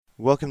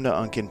Welcome to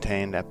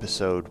Uncontained,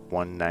 episode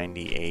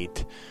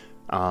 198.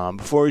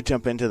 Before we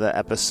jump into the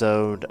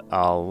episode,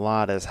 a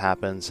lot has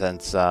happened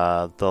since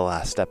the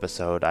last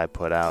episode I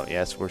put out.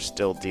 Yes, we're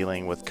still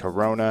dealing with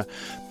Corona,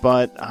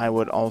 but I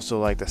would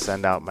also like to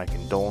send out my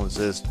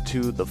condolences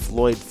to the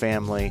Floyd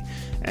family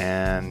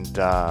and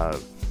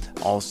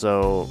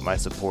also my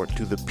support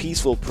to the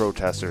peaceful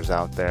protesters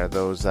out there,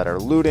 those that are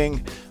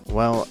looting.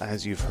 Well,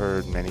 as you've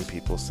heard many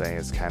people say,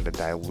 it's kind of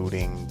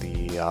diluting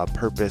the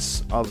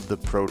purpose of the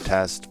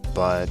protest,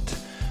 but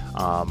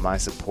my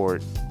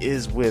support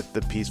is with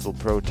the peaceful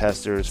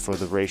protesters for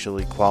the racial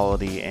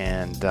equality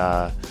and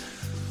the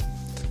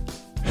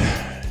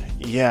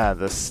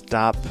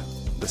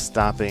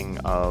stopping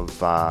of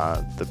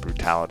the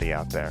brutality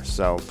out there.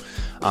 So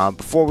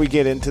before we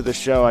get into the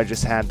show, I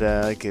just had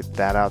to get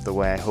that out the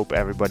way. I hope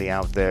everybody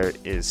out there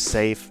is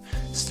safe,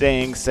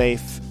 staying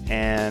safe,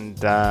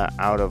 and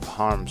out of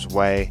harm's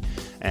way,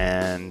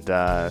 and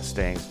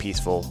staying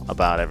peaceful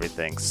about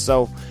everything.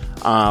 So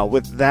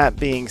with that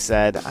being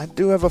said, I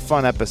do have a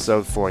fun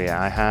episode for you.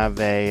 I have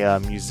a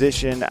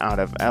musician out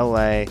of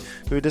LA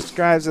who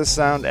describes the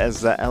sound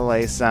as the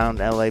LA sound,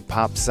 LA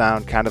pop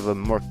sound, kind of a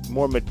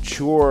more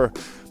mature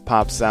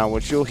pop sound,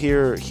 which you'll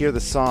hear the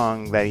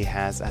song that he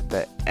has at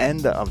the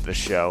end of the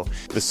show.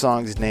 The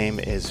song's name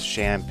is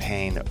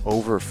Champagne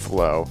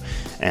Overflow,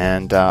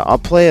 and I'll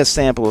play a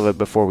sample of it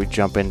before we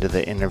jump into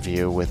the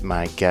interview with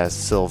my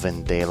guest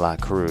Sylvan De La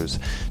Cruz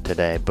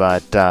today.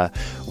 But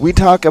we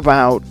talk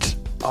about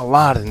a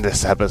lot in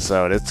this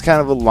episode. It's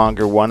kind of a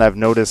longer one. I've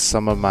noticed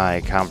some of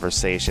my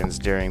conversations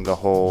during the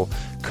whole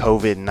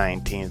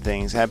COVID-19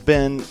 things have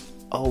been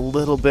a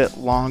little bit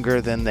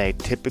longer than they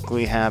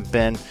typically have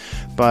been,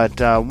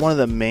 but one of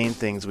the main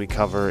things we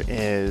cover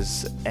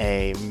is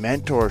a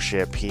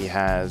mentorship he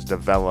has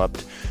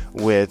developed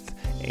with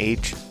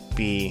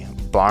H.B.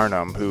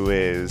 Barnum, who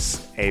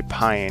is a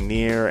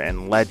pioneer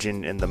and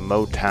legend in the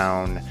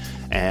Motown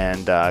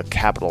and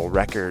Capitol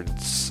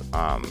Records,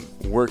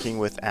 working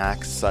with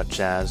acts such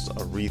as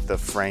Aretha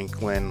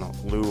Franklin,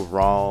 Lou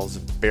Rawls,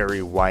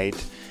 Barry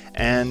White,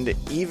 and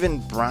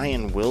even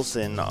Brian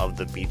Wilson of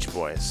the Beach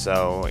Boys.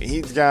 So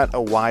he's got a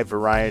wide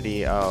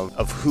variety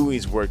of who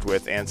he's worked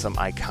with and some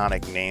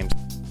iconic names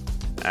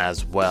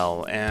as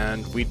well.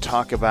 And we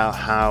talk about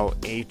how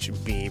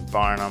H.B.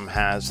 Barnum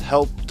has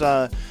helped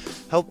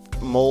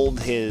mold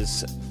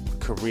his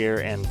career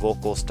and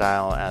vocal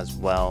style as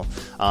well.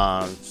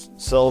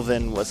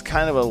 Sylvan was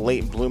kind of a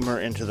late bloomer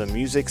into the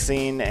music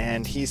scene,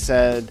 and he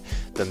said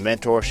the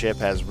mentorship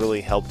has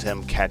really helped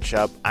him catch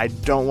up. I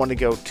don't want to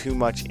go too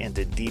much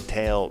into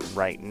detail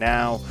right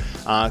now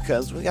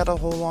because we got a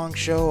whole long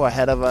show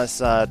ahead of us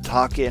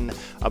talking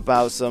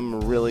about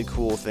some really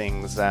cool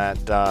things that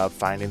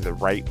finding the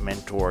right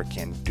mentor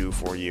can do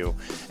for you,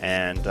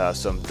 and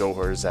some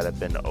doors that have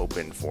been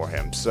opened for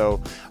him.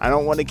 So I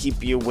don't want to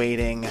keep you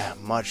waiting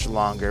much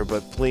longer,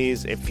 but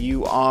please, if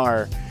you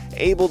are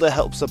able to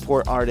help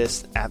support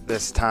artists at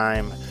this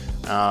time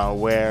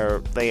where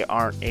they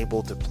aren't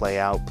able to play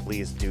out,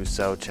 please do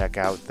so. Check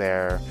out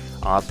their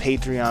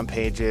Patreon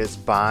pages,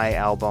 buy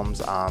albums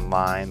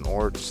online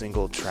or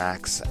single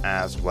tracks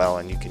as well,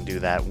 and you can do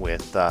that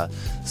with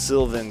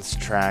Sylvan's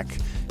track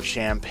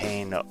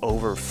Champagne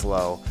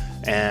Overflow.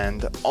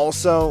 And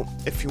also,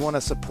 if you want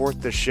to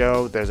support the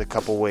show, there's a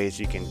couple ways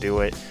you can do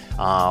it.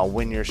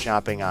 When you're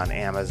shopping on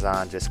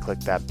Amazon, just click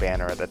that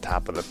banner at the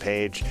top of the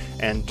page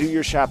and do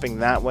your shopping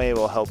that way. It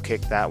will help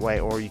kick that way,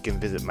 or you can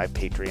visit my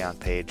Patreon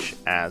page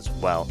as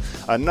well.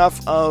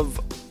 Enough of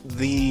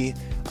the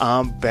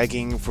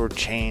begging for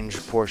change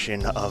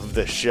portion of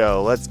the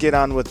show. Let's get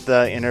on with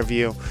the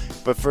interview.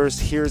 But first,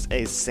 here's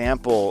a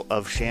sample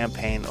of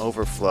Champagne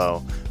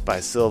Overflow by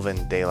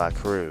Sylvan De La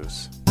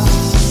Cruz.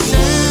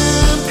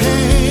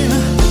 Champagne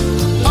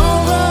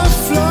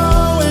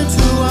overflow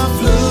into our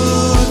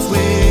flutes,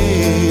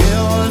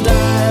 we'll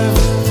dive.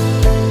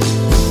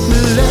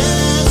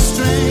 Let's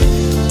stray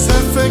to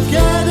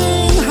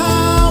forgetting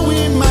how we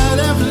might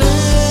have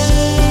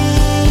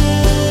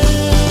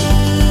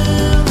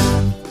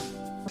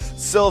lived.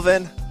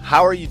 Sylvan,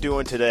 how are you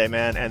doing today,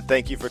 man? And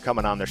thank you for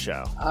coming on the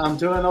show. I'm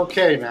doing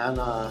okay, man.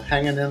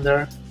 Hanging in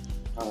there,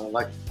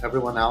 like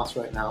everyone else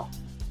right now.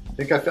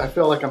 I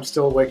feel like I'm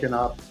still waking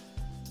up.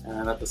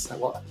 And at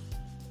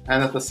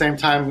the same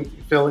time,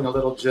 feeling a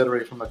little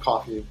jittery from the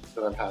coffee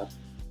that I've had.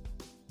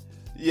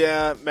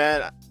 Yeah,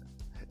 man.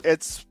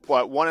 It's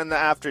 1 in the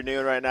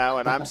afternoon right now,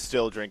 and I'm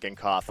still drinking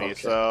coffee,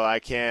 Okay. so I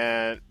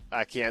can't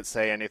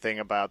say anything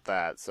about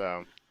that.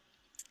 So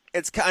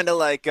it's kind of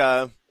like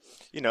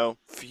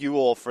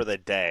fuel for the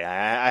day.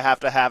 I have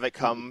to have it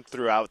come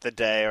throughout the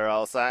day, or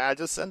else I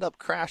just end up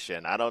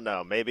crashing. I don't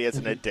know. Maybe it's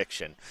an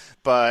addiction,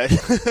 but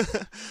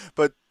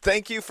but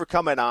thank you for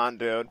coming on,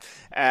 dude.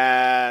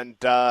 And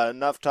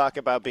enough talk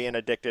about being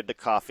addicted to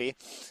coffee.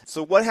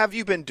 So what have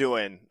you been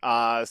doing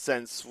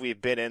since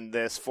we've been in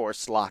this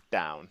forced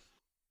lockdown?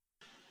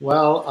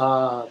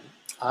 Well,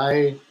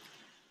 I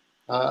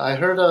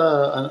heard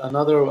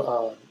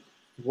another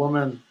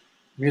woman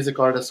music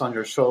artist on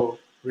your show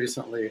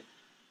recently,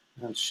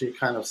 and she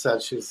kind of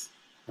said she's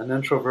an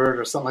introvert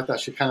or something like that.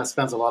 She kind of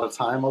spends a lot of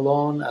time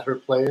alone at her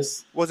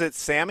place. Was it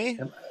Sammy?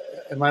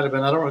 It might have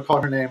been. I don't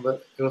recall her name,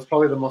 but it was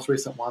probably the most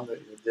recent one that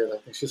you did. I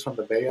think she's from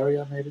the Bay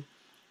Area, maybe.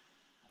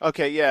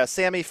 Okay, yeah,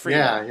 Sammy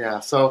Freeman. Yeah.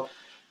 So,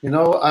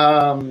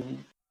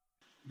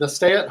 the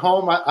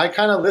stay-at-home, I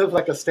kind of live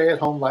like a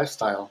stay-at-home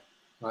lifestyle,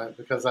 right?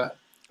 Because I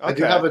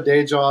do have a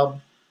day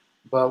job,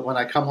 but when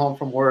I come home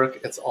from work,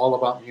 it's all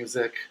about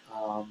music.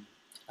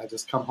 I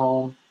just come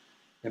home,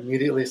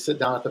 immediately sit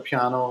down at the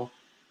piano,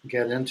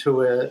 get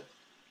into it,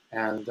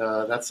 and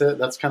that's it.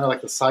 That's kind of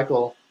like the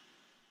cycle.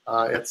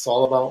 It's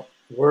all about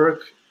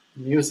work,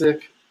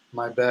 music,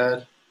 my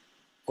bed,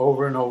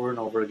 over and over and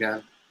over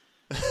again.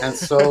 And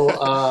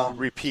so,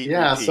 repeat.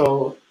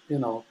 So,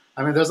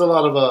 there's a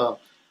lot of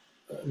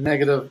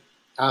negative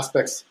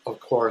aspects, of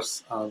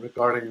course,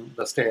 regarding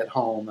the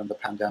stay-at-home and the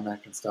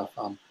pandemic and stuff.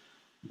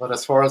 But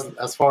as far as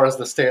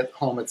the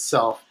stay-at-home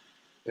itself,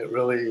 it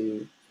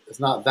really is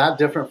not that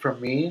different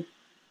from me,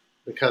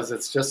 because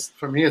it's just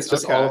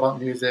all about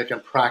music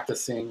and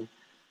practicing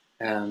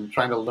and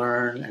trying to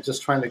learn and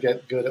just trying to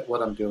get good at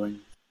what I'm doing.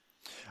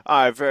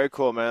 All right, very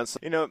cool, man. So,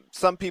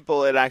 some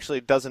people it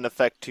actually doesn't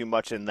affect too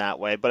much in that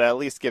way, but at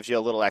least gives you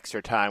a little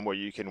extra time where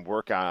you can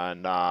work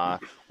on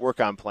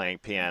playing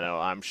piano.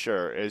 I'm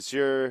sure. Is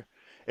your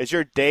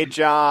day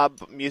job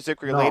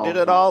music related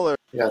at all? Or?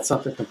 Yeah, it's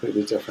something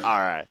completely different. All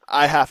right.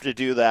 I have to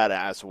do that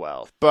as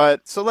well.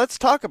 But so let's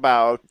talk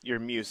about your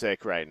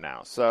music right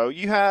now. So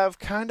you have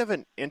kind of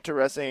an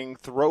interesting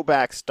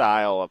throwback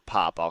style of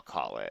pop, I'll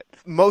call it.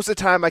 Most of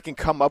the time I can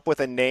come up with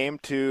a name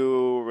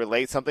to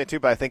relate something to,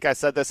 but I think I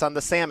said this on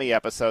the Sammy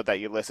episode that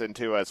you listened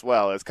to as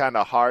well. It's kind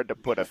of hard to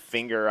put a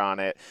finger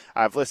on it.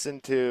 I've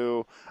listened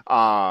to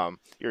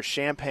your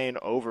Champagne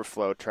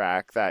Overflow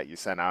track that you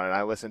sent out, and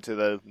I listened to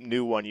the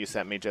new one you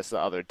sent me just the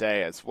other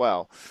day as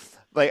well.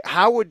 Like,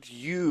 how would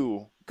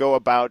you go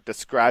about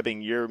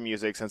describing your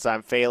music, since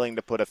I'm failing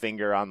to put a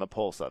finger on the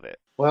pulse of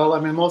it?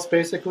 Well, most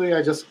basically,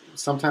 I just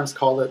sometimes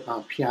call it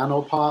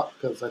piano pop,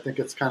 because I think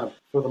it's kind of,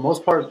 for the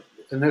most part,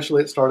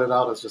 initially it started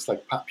out as just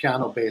like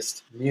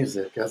piano-based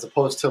music, as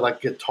opposed to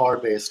like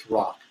guitar-based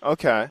rock.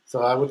 Okay.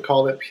 So I would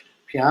call it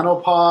piano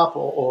pop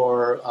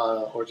or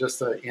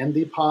just a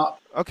indie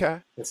pop. Okay.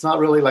 It's not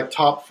really like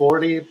top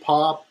 40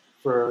 pop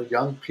for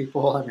young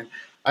people.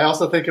 I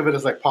also think of it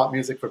as like pop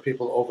music for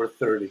people over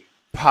 30.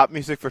 Pop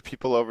music for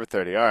people over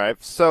 30. All right.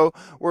 So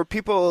were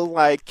people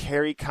like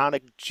Harry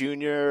Connick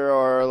Jr.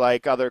 or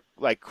like other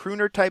like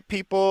crooner type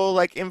people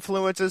like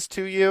influences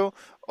to you,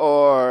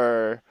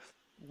 or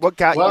what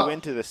got you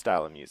into this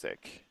style of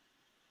music?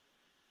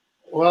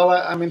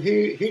 Well,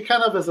 he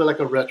kind of is like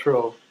a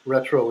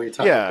retro-y type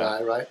of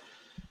guy, right?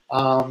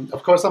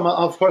 Of course, I'm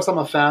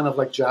a fan of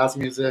like jazz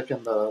music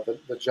and the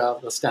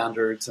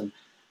standards, and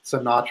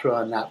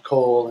Sinatra and Nat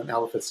Cole and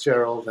Ella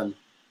Fitzgerald and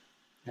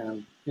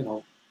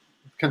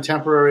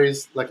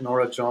contemporaries like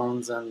Nora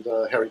Jones and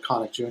Harry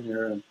Connick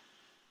Jr. and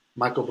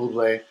Michael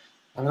Bublé.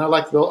 I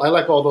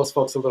like all those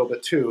folks a little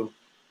bit too.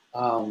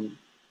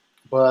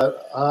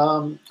 But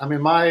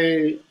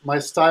my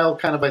style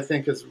kind of, I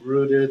think, is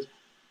rooted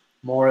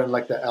more in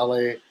like the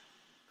LA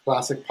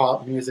classic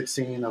pop music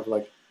scene of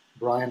like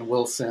Brian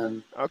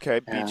Wilson.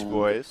 Okay, Beach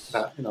Boys.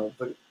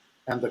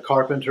 And the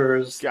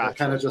Carpenters. Gotcha.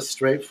 Kind of just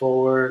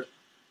straightforward,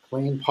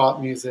 clean pop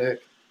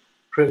music,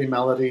 pretty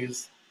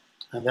melodies,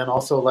 and then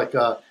also like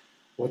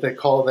what they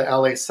call the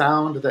LA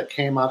sound that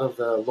came out of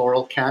the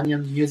Laurel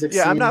Canyon music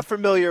scene. Yeah, I'm not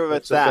familiar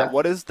with that.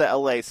 What is the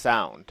LA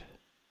sound?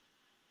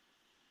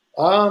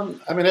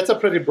 It's a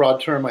pretty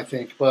broad term, I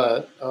think,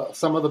 but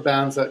some of the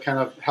bands that kind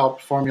of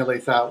helped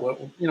formulate that,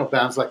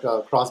 bands like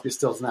Crosby,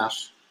 Stills,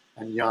 Nash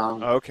and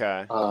Young.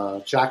 Okay.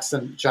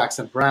 Jackson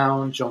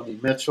Browne,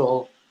 Joni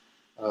Mitchell,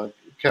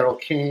 Carole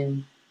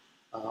King,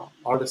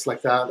 artists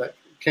like that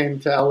came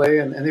to LA,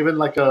 and even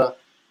like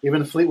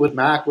even Fleetwood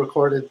Mac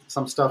recorded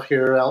some stuff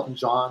here. Elton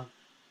John,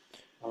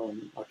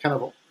 are kind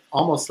of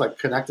almost like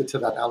connected to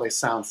that LA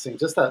sound scene,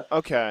 just that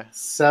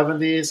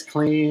 70s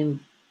clean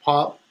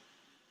pop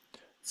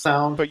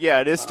sound. But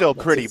yeah, it is still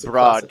pretty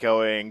broad,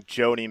 going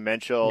Joni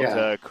Mitchell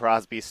to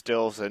Crosby,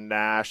 Stills, and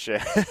Nash.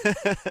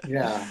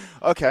 Yeah.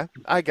 Okay,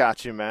 I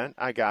got you, man.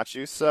 I got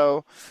you.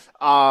 So,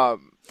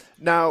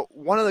 now,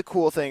 one of the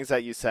cool things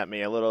that you sent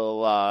me, a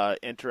little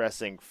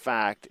interesting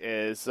fact,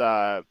 is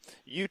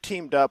you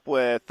teamed up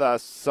with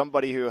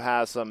somebody who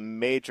has some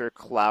major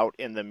clout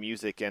in the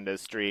music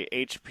industry,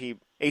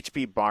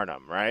 H.P.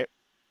 Barnum, right?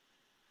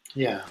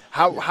 Yeah.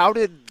 How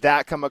did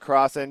that come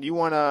across? And you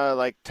want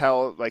to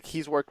tell,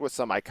 he's worked with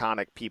some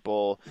iconic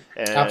people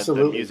in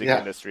the music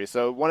industry.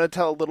 So want to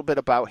tell a little bit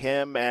about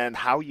him and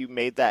how you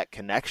made that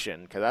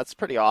connection, because that's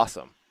pretty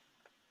awesome.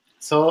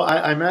 So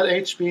I met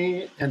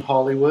HB in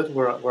Hollywood,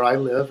 where I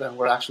live, and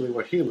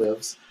where he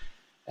lives.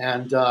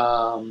 And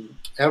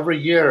every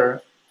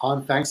year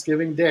on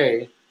Thanksgiving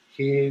Day,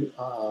 he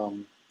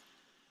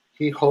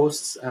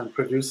hosts and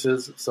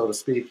produces, so to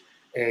speak,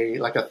 a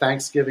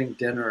Thanksgiving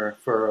dinner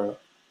for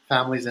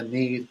families in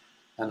need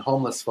and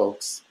homeless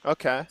folks.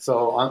 Okay.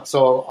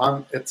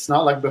 So it's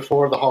not like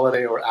before the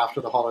holiday or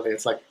after the holiday.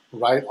 It's like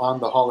right on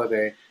the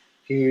holiday.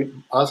 he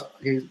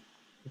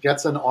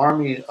gets an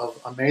army of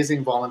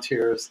amazing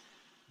volunteers,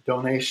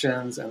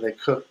 donations, and they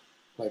cook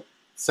like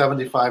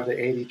 75 to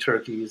 80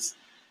 turkeys,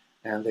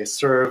 and they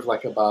serve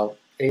like about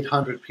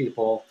 800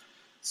 people.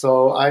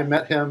 So I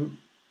met him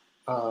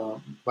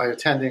by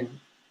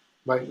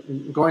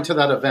going to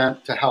that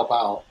event to help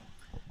out.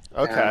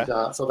 Okay.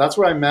 And so that's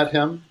where I met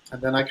him.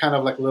 And then I kind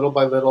of like little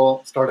by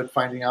little started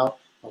finding out,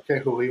 okay,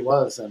 who he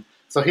was. And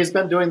so he's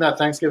been doing that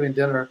Thanksgiving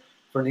dinner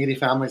for needy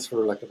families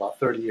for like about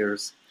 30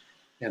 years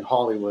in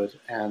Hollywood.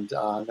 And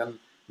then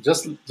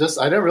just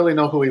I didn't really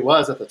know who he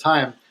was at the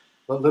time,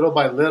 but little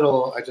by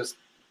little, I just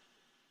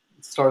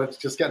started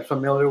just getting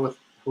familiar with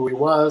who he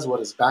was, what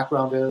his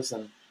background is.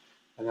 And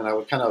then I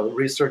would kind of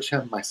research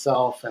him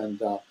myself. And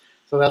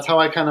so that's how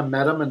I kind of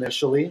met him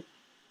initially.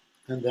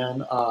 And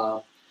then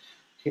a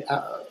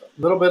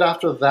little bit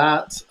after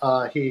that,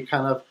 he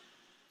kind of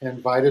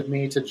invited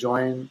me to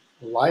join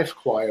Life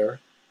Choir,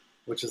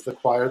 which is the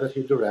choir that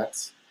he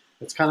directs.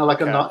 It's kind of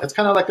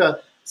like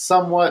a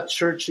somewhat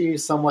churchy,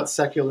 somewhat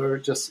secular,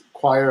 just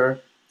choir.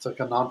 It's like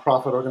a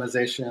nonprofit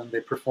organization.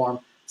 They perform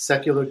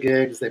secular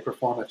gigs. They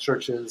perform at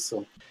churches.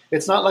 So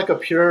it's not like a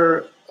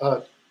pure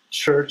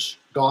church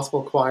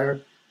gospel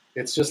choir.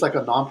 It's just like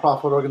a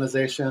nonprofit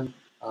organization.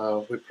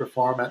 We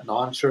perform at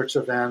non-church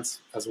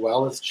events as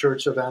well as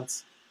church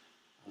events.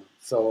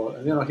 So,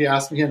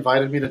 he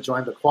invited me to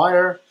join the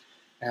choir,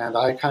 and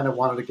I kind of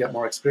wanted to get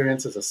more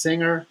experience as a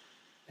singer.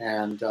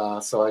 And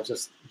so I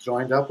just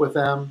joined up with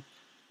them.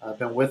 I've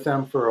been with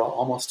them for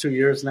almost 2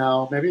 years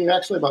now, maybe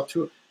actually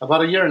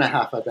about a year and a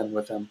half I've been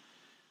with them.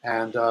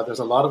 And there's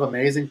a lot of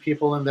amazing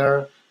people in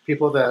there,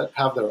 people that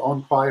have their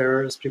own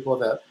choirs, people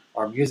that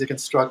are music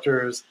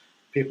instructors,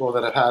 people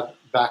that have had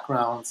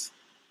backgrounds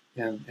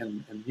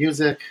in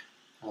music.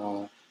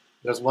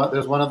 There's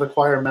one of the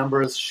choir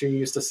members. She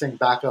used to sing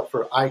backup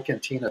for Ike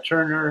and Tina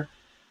Turner.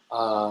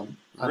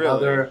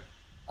 Another,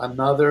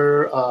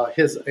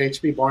 his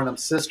H.B.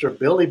 Barnum's sister,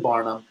 Billy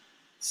Barnum,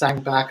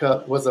 sang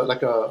backup. Was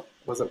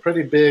a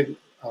pretty big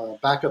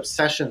backup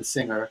session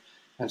singer,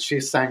 and she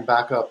sang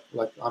backup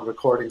like on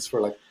recordings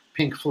for like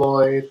Pink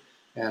Floyd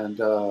and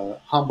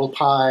Humble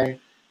Pie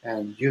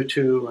and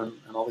U2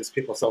 and all these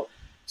people. So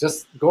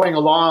just going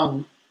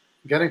along,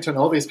 getting to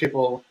know these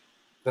people,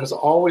 there's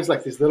always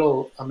like these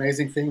little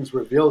amazing things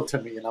revealed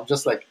to me. And I'm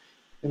just like,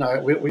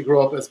 we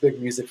grew up as big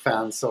music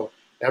fans. So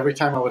every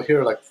time I would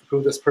hear like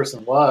who this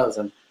person was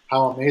and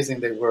how amazing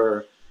they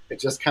were, it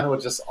just kind of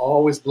would just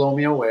always blow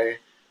me away.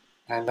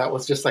 And that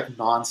was just like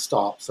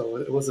nonstop. So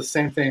it was the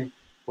same thing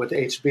with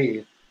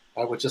HB.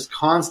 I would just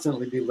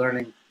constantly be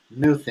learning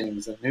new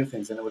things. And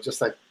it was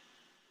just like,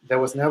 there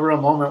was never a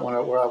moment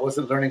where I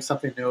wasn't learning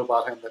something new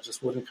about him that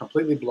just wouldn't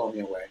completely blow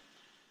me away.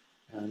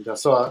 And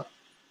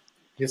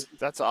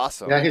that's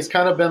awesome. Yeah, he's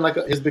kind of been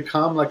he's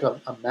become like a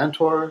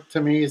mentor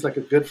to me. He's like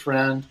a good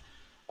friend.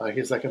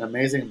 He's like an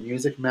amazing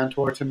music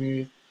mentor to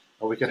me.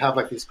 We could have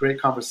like these great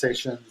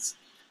conversations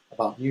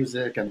about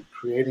music and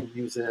creating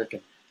music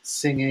and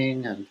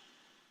singing and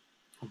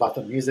about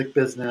the music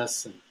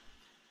business and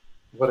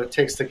what it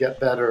takes to get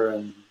better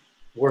and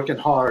working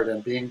hard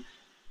and being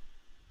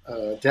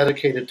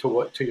dedicated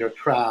to your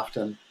craft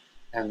and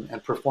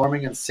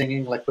performing and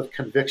singing like with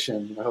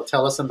conviction. He'll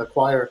tell us in the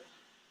choir,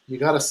 you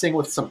got to sing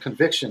with some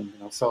conviction,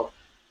 So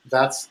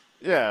that's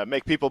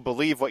make people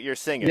believe what you're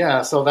singing.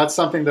 Yeah, so that's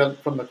something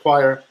that from the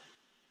choir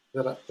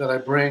that I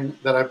bring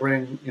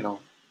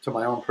to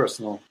my own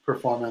personal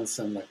performance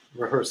and like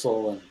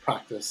rehearsal and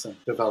practice and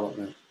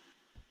development.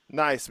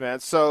 Nice, man.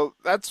 So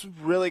that's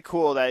really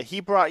cool that he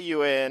brought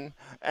you in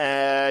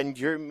and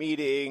you're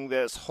meeting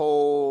this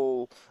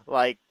whole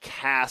like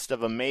cast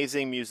of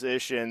amazing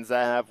musicians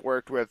that have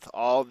worked with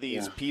all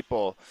these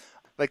people.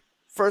 Like,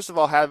 first of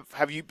all,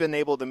 have you been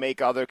able to make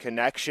other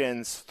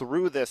connections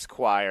through this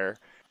choir?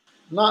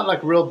 Not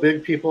like real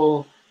big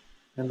people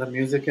in the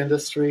music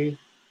industry,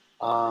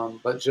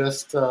 but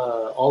just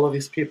all of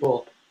these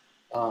people.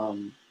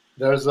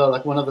 There's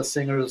like one of the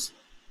singers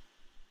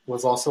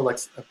was also like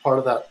a part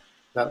of that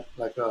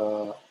like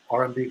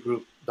R&B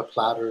group, the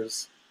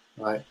Platters,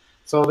 right?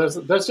 So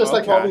there's just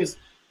like all these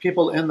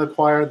people in the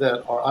choir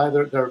that are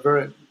either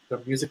they're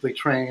musically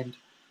trained,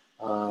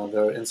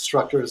 they're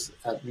instructors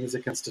at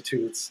music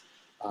institutes,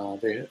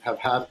 they have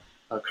had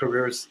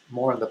careers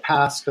more in the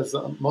past because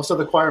most of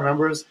the choir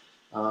members,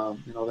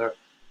 they're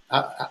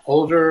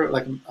older,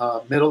 like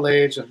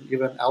middle-aged and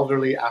even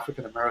elderly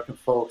African American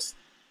folks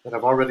that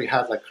have already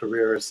had like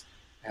careers,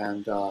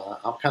 and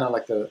I'm kind of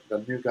like the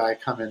new guy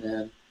coming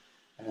in.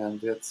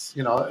 And it's,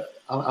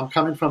 I'm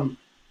coming from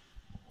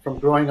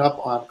growing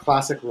up on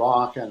classic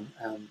rock and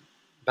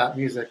that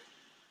music,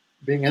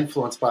 being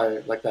influenced by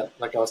like I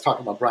was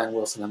talking about Brian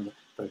Wilson and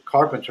the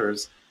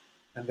Carpenters.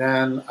 And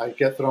then I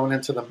get thrown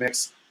into the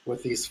mix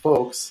with these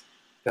folks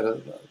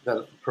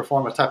that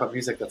perform a type of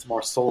music that's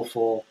more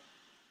soulful.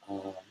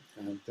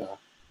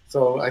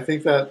 So I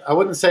think that I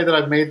wouldn't say that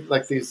I've made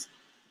like these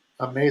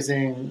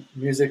amazing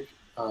music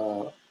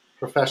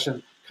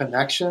profession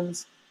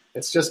connections.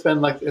 It's just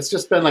been like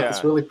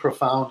this really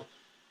profound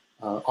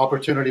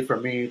opportunity for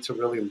me to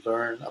really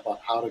learn about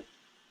how to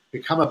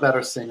become a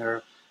better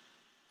singer,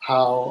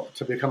 how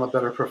to become a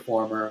better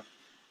performer,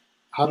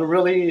 how to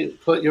really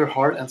put your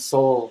heart and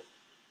soul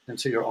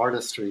into your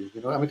artistry.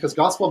 You know, I mean, because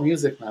gospel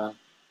music, man,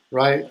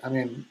 right? I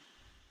mean,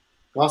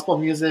 gospel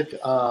music,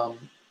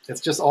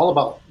 it's just all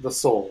about the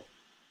soul.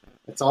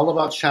 It's all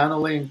about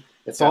channeling.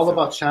 It's all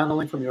Definitely. about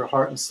channeling from your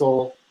heart and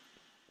soul,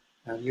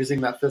 and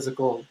using that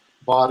physical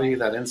body,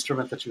 that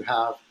instrument that you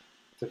have,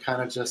 to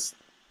kind of just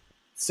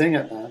sing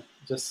it, man.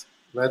 Just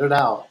let it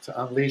out,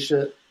 to unleash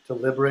it, to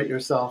liberate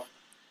yourself.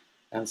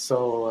 And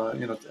so,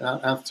 you know,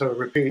 and to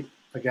repeat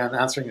again,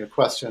 answering your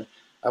question,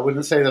 I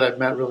wouldn't say that I've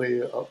met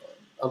really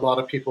a lot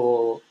of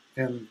people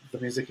in the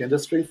music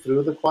industry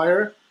through the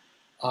choir.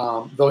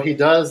 Though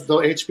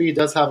HB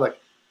does have, like,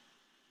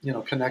 you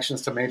know,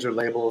 connections to major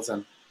labels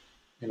and,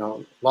 you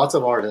know, lots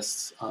of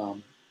artists,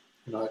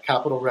 you know, at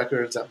Capitol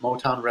Records, at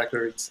Motown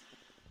Records.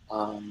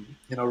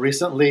 You know,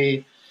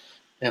 recently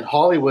in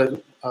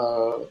Hollywood,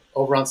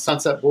 over on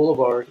Sunset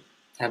Boulevard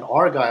and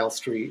Argyle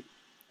Street,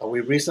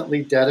 we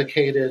recently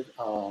dedicated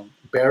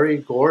Berry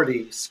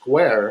Gordy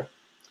Square.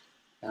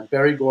 And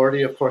Berry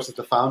Gordy, of course, is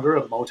the founder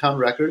of Motown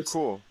Records.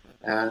 Cool.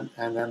 And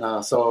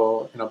then,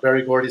 so, you know,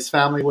 Berry Gordy's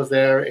family was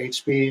there.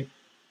 HB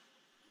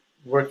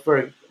worked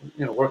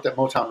at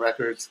Motown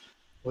Records.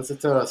 Was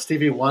it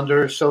Stevie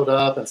Wonder showed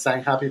up and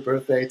sang "Happy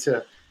Birthday"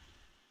 to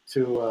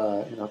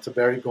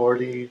Berry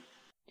Gordy?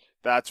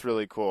 That's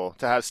really cool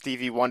to have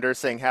Stevie Wonder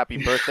sing "Happy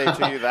Birthday"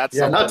 to you. That's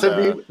yeah, not to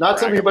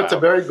me, but to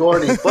Berry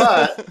Gordy.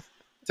 But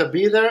to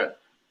be there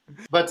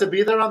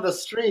on the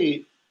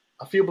street,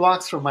 a few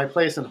blocks from my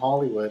place in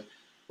Hollywood,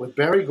 with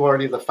Berry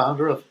Gordy, the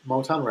founder of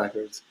Motown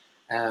Records,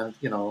 and,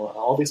 you know,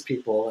 all these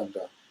people,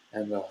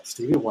 and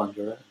Stevie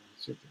Wonder,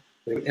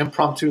 the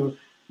impromptu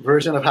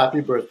version of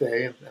 "Happy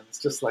Birthday," and it's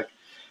just like,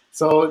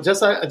 so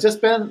just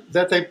been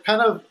that they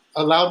kind of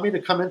allowed me to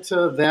come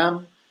into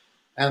them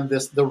and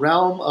the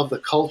realm of the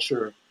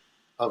culture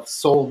of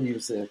soul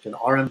music and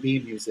R&B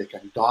music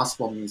and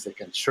gospel music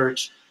and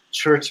church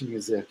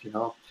music, you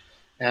know,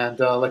 and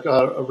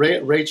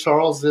Ray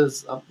Charles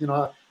is, you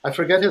know, I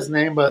forget his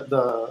name, but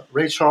the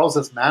Ray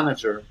Charles's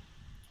manager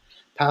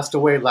passed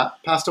away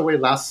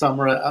last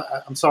summer.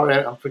 I'm sorry,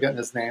 I'm forgetting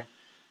his name,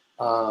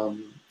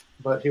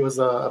 but he was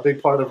a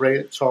big part of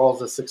Ray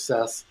Charles's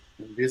success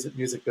in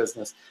music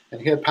business, and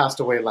he had passed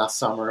away last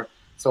summer.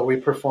 So we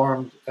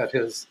performed at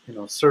his, you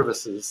know,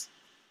 services,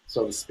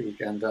 so to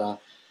speak, and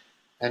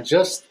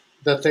just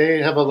that they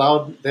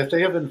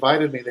have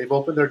invited me. They've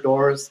opened their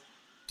doors,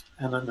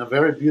 and in a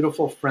very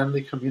beautiful,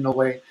 friendly, communal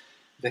way,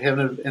 they have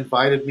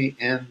invited me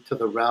into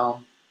the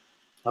realm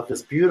of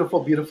this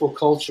beautiful, beautiful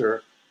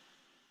culture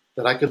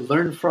that I could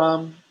learn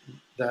from.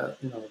 That,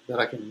 you know,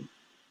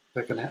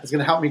 is going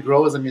to help me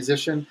grow as a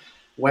musician.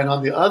 When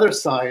on the other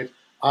side,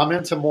 I'm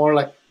into more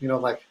like, you know,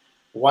 like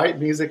white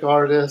music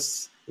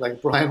artists,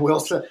 like Brian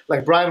Wilson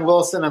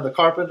and the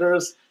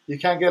Carpenters. You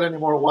can't get any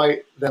more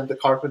white than the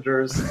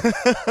Carpenters.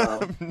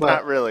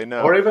 Not really,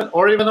 no. Or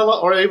even a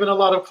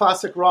lot of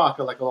classic rock,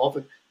 like all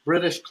the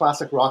British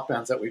classic rock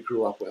bands that we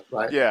grew up with,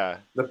 right? Yeah.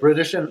 The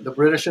British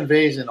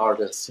invasion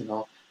artists, you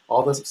know,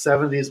 all the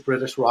 70s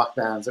British rock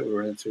bands that we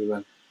were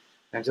into,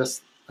 and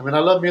just, I mean, I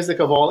love music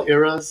of all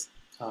eras.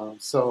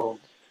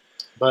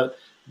 But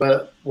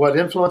what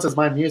influences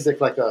my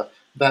music, like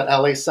that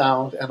LA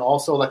sound, and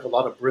also like a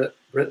lot of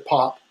Brit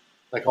pop,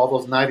 like all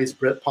those 90s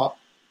Brit pop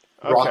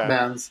rock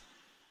bands,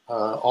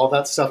 all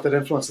that stuff that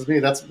influences me.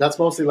 That's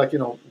mostly like, you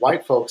know,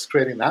 white folks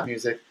creating that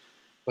music.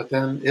 But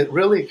then it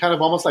really kind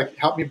of almost like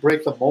helped me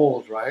break the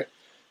mold, right?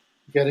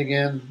 Getting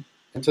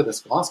into this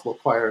gospel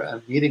choir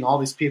and meeting all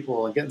these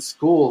people and getting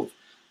schooled.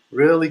 It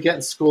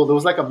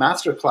was like a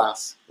master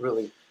class,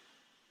 really,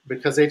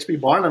 because H.B.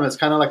 Barnum is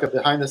kind of like a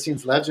behind the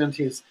scenes legend.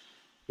 He's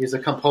a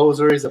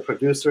composer, he's a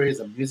producer, he's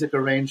a music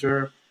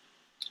arranger,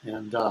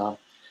 and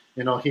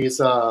you know, he's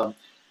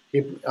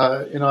you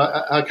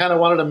know, I kind of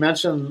wanted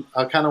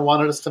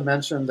us to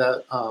mention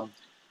that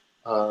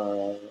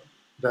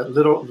that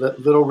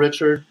little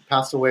Richard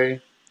passed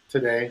away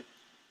today.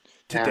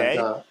 Today?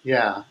 And,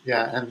 yeah.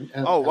 And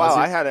oh wow,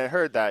 I hadn't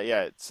heard that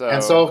yet. So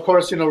of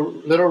course, you know,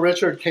 Little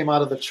Richard came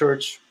out of the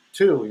church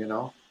too, you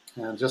know,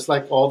 and just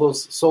like all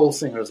those soul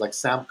singers like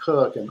Sam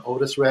Cooke and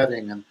Otis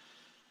Redding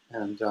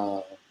and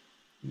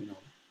you know,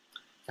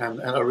 and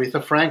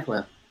Aretha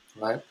Franklin,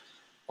 right?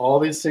 All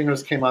these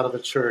singers came out of the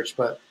church,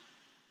 but,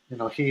 you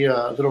know,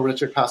 Little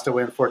Richard passed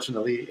away,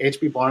 unfortunately.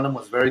 H.B. Barnum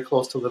was very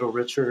close to Little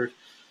Richard.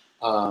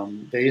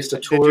 They used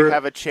to tour. Did you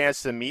have a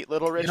chance to meet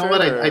Little Richard? You know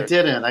what? I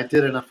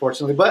didn't,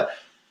 unfortunately. But,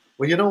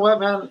 well, you know what,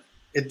 man?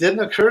 It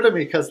didn't occur to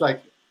me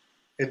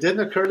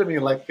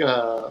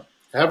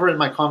ever in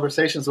my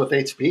conversations with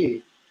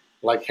HB,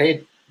 like, hey,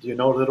 do you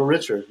know Little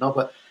Richard? No,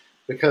 but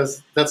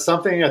because that's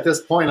something at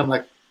this point, I'm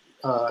like,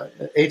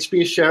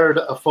 HB shared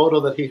a photo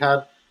that he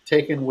had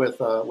taken with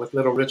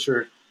Little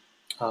Richard,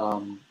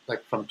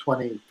 like from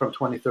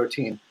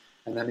 2013,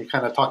 and then he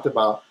kind of talked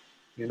about,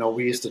 you know,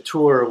 we used to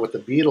tour with the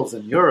Beatles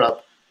in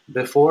Europe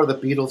before the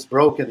Beatles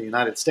broke in the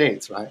United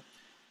States, right?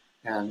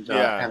 And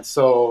and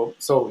so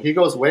he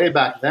goes way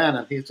back then,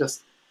 and he's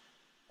just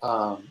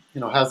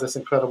has this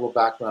incredible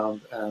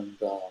background, and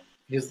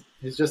he's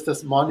just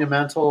this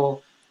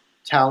monumental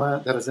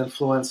talent that has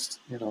influenced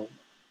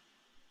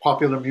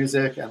popular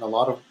music and a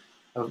lot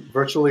of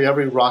virtually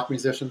every rock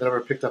musician that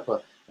ever picked up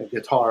a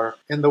guitar.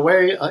 In the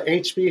way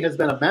HB has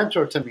been a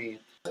mentor to me,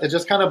 it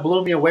just kind of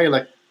blew me away.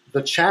 Like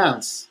the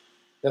chance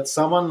that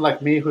someone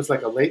like me, who's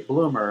like a late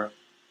bloomer,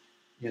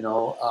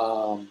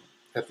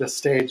 at this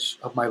stage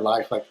of my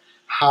life, like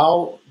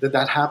how did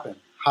that happen?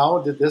 How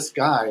did this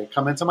guy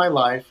come into my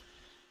life,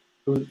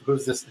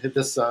 who's this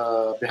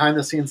behind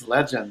the scenes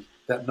legend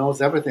that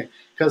knows everything?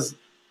 Because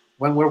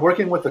when we're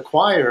working with the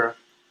choir,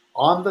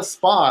 on the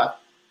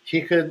spot,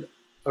 he could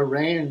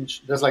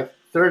arrange. There's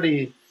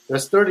 30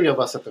 of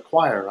us at the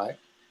choir, right?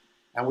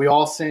 And we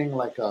all sing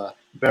like a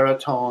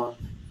baritone,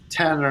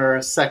 tenor,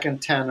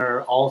 second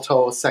tenor,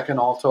 alto, second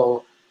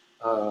alto,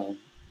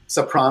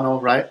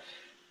 soprano, right?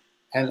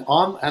 And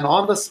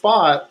on the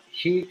spot,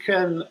 he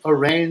can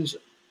arrange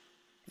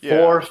 4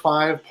 or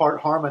 5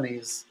 part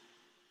harmonies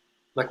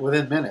like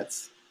within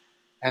minutes,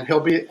 and he'll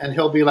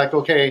be like,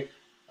 okay,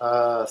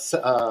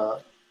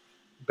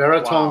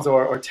 baritones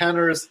or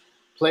tenors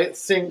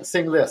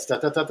sing this, da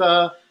da da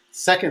da.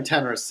 Second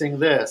tenor sing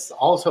this,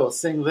 alto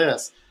sing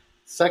this,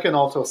 second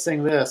alto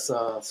sing this,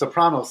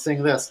 soprano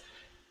sing this,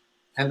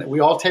 and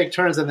we all take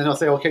turns, and then he'll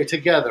say, okay,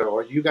 together,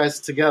 or you guys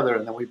together,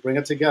 and then we bring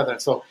it together.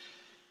 And so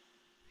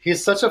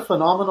he's such a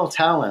phenomenal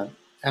talent,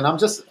 and I'm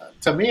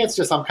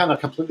kind of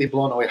completely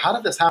blown away. How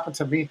did this happen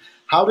to me?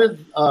 How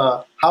did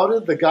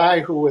the guy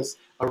who was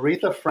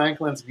Aretha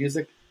Franklin's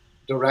music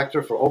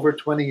director for over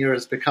 20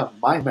 years become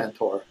my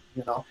mentor?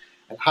 And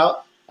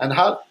how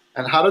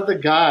did the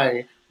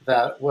guy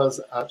that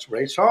was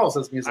Ray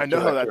Charles's music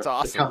director that's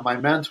awesome. become my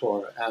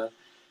mentor?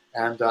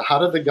 And how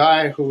did the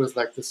guy who was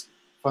like this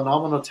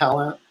phenomenal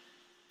talent,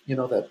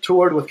 that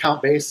toured with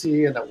Count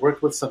Basie and that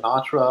worked with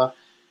Sinatra,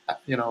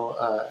 and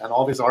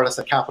all these artists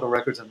at Capitol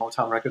Records and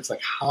Motown Records,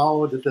 like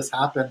how did this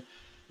happen?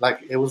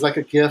 Like it was like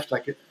a gift.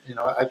 Like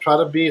I try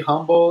to be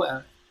humble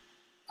and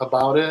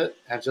about it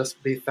and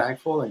just be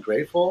thankful and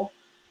grateful.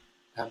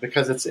 And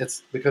because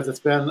it's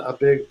been a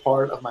big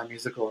part of my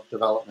musical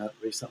development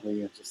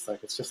recently, and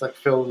it's just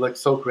feel like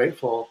so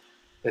grateful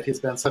that he's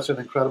been such an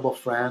incredible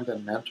friend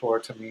and mentor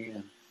to me.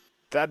 And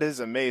that is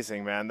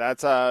amazing, man.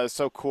 That's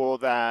so cool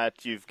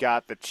that you've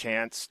got the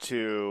chance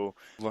to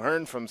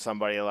learn from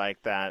somebody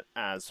like that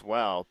as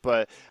well.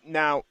 But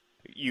now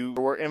you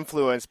were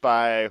influenced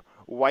by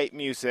white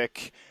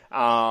music,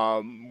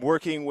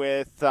 working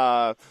with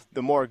the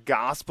more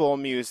gospel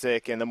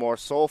music and the more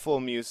soulful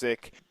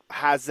music.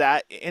 Has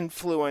that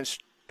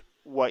influenced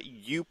what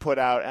you put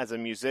out as a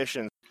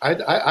musician?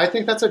 I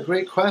think that's a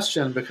great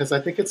question, because I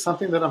think it's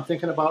something that I'm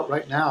thinking about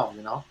right now,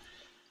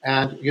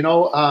 And,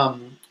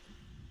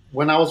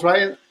 when I was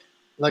writing,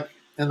 like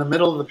in the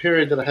middle of the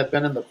period that I had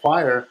been in the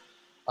choir,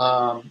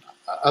 I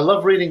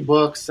love reading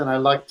books, and I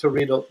like to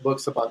read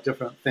books about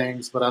different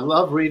things, but I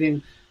love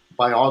reading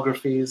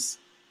biographies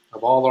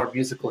of all our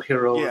musical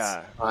heroes,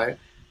 right?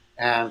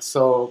 And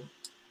so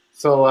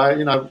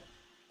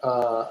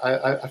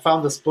I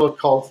found this book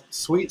called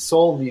Sweet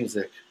Soul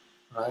Music,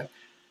 right?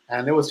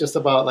 And it was just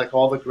about like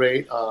all the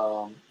great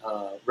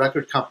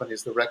record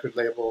companies, the record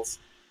labels,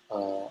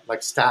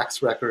 like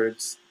Stax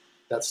Records,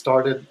 that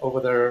started over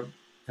there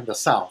in the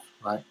South,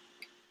 right?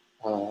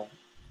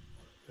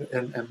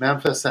 In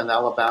Memphis and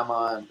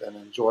Alabama and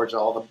in Georgia,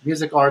 all the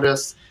music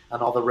artists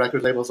and all the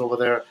record labels over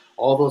there,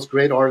 all those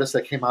great artists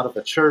that came out of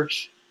the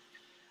church,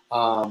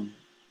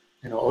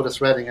 Otis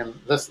Redding and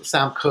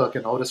Sam Cooke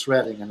and Otis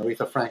Redding and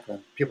Aretha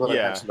Franklin, people that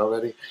I mentioned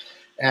already.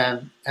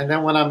 And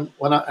then when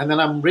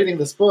I'm reading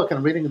this book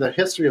and reading the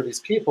history of these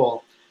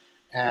people,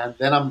 and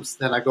then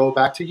I go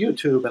back to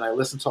YouTube and I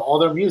listen to all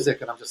their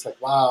music, and I'm just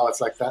like, wow, it's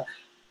like that.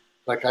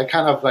 Like I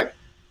kind of like,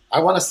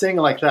 I want to sing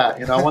like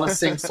that, I want to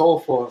sing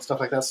soulful and stuff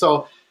like that.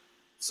 So,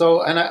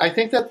 and I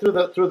think that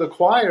through the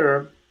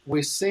choir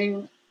we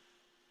sing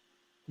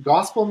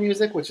gospel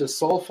music, which is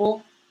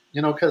soulful,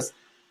 because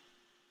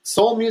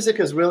soul music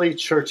is really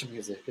church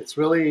music. It's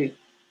really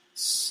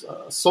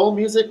soul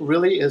music.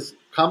 Really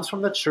comes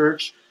from the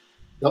church.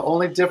 The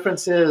only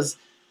difference is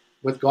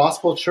with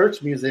gospel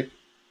church music,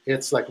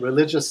 it's like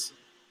religious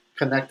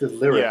connected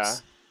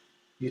lyrics.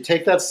 Yeah. You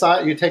take that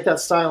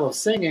style of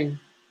singing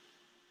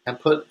and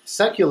put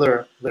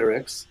secular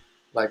lyrics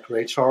like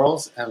Ray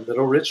Charles and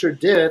Little Richard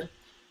did,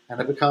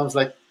 and it becomes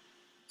like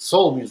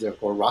soul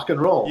music or rock and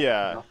roll.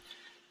 Yeah.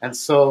 And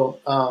so,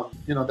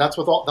 that's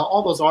what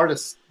all those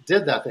artists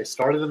did. That they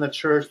started in the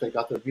church, they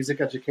got their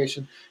music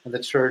education in the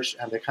church,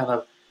 and they kind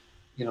of,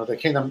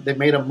 they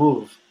made a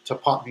move to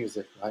pop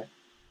music, right?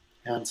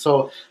 And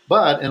so,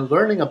 but in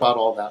learning about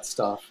all that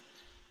stuff,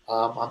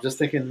 I'm just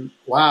thinking,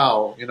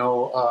 wow,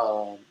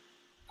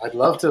 I'd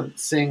love to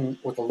sing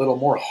with a little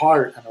more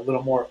heart and a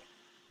little more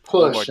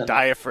push, and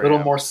diaphragm, a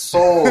little more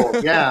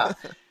soul, yeah.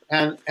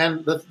 And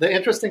the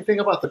interesting thing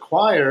about the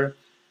choir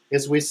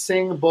is we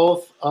sing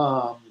both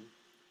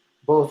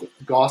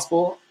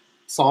gospel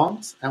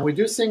songs, and we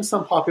do sing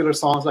some popular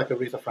songs like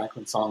Aretha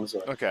Franklin songs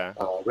or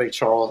Ray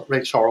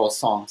Charles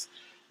songs.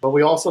 but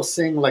we also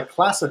sing like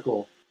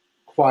classical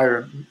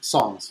choir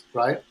songs,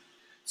 right?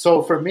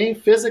 So for me,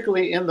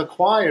 physically in the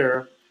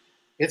choir,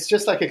 it's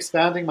just like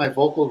expanding my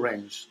vocal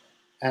range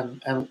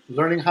and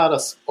learning how to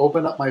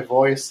open up my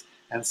voice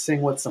and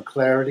sing with some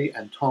clarity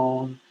and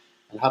tone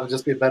and how to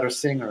just be a better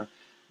singer.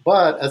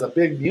 But as a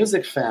big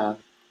music fan,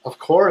 of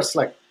course,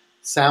 like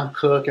Sam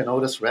Cooke and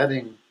Otis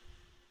Redding,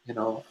 you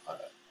know,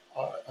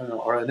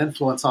 are an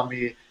influence on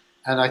me.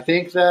 And I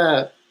think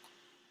that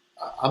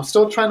I'm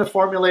still trying to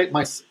formulate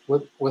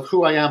with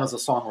who I am as a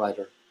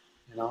songwriter,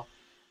 you know,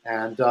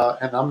 and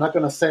I'm not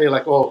going to say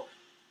like, oh,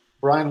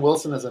 Brian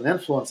Wilson is an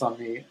influence on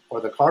me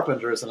or the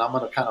Carpenters, and I'm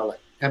going to kind of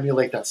like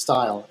emulate that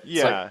style.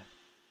 It's like,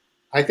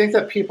 I think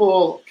that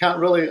people can't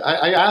really.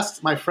 I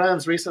asked my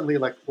friends recently,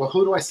 like, well,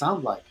 who do I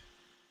sound like,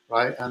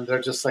 right? And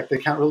they're just like they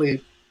can't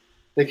really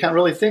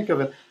think of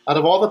it. Out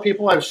of all the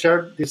people I've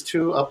shared these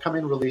 2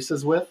 upcoming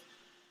releases with,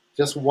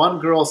 just one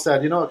girl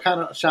said, you know, it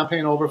kind of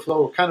Champagne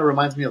Overflow kind of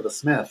reminds me of the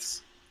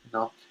Smiths, you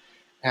know.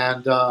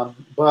 And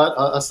but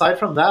aside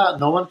from that,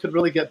 no one could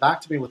really get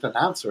back to me with an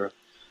answer.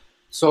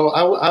 So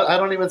I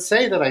don't even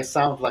say that I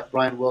sound like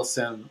Brian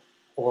Wilson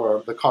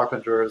or the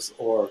Carpenters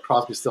or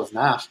Crosby, Stills,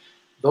 Nash.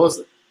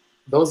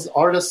 Those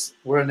artists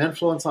were an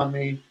influence on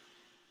me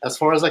as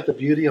far as like the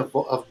beauty of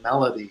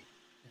melody,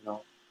 you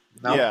know.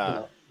 You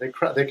know, they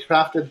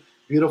crafted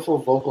beautiful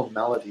vocal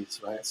melodies,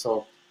 right?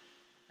 So,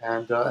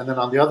 and then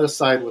on the other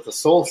side with the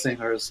soul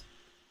singers,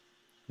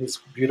 these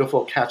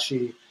beautiful,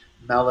 catchy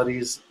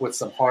melodies with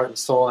some heart and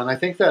soul. And I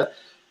think that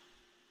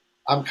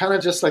I'm kind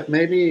of just like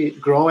maybe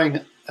growing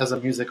as a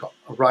music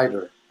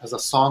writer, as a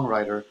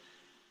songwriter.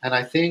 And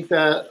I think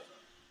that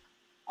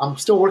I'm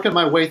still working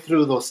my way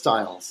through those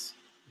styles.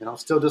 You know,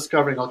 still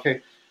discovering,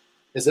 okay,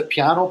 is it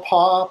piano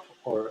pop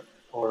or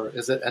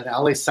is it an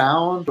LA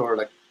sound or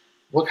like,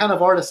 what kind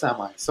of artist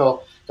am I?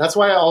 So that's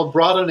why I'll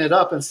broaden it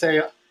up and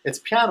say it's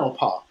piano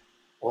pop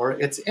or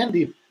it's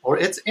indie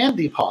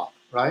pop,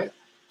 right?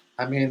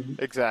 I mean,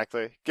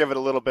 exactly. Give it a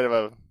little bit of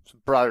a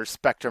broader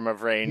spectrum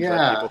of range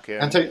that people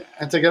can.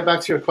 And to get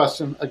back to your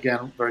question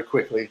again very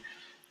quickly,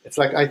 it's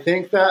like I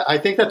think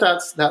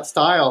that's that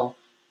style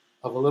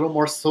of a little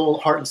more soul,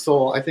 heart and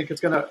soul. I think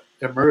it's going to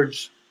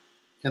emerge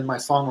in my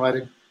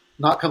songwriting,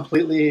 not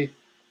completely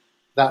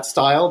that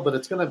style, but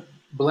it's going to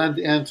blend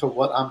into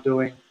what I'm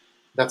doing.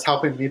 That's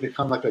helping me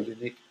become like a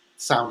unique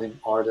sounding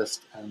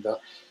artist.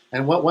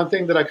 And one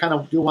thing that I kind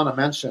of do want to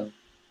mention,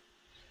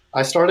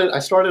 I started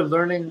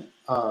learning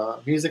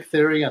music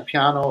theory and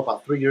piano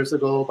about 3 years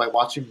ago by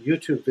watching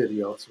YouTube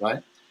videos,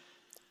 right?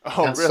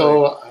 Oh, and really?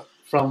 So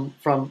from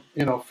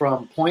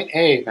point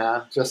A,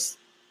 man, just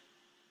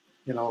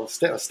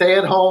stay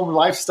at home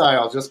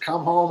lifestyle. Just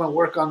come home and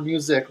work on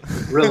music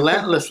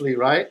relentlessly,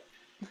 right?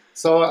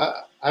 So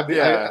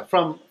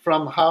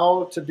from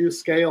how to do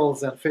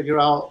scales and figure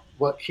out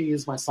what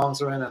keys my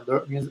songs are in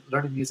and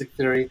learning music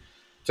theory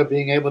to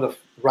being able to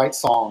write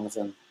songs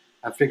and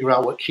figure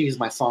out what keys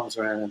my songs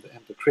are in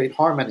and to create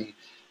harmony.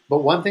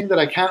 But one thing that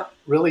I can't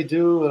really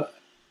do,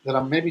 that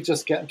I'm maybe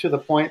just getting to the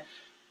point,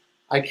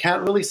 I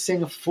can't really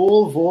sing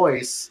full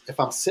voice if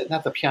I'm sitting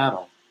at the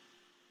piano.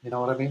 You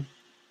know what I mean?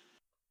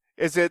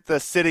 Is it the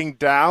sitting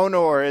down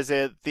or is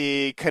it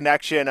the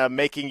connection of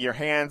making your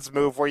hands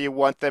move where you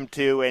want them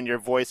to and your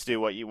voice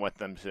do what you want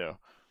them to?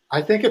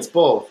 I think it's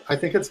both.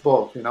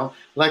 You know,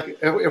 like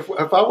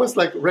if I was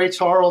like Ray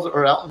Charles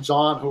or Elton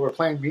John, who were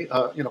playing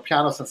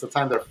piano since the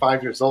time they're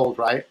 5 years old,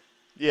 right?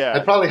 Yeah,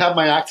 I'd probably have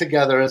my act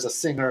together as a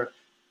singer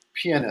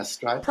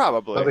pianist, right?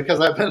 Probably. But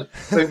because I've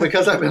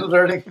been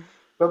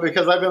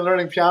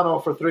learning piano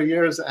for 3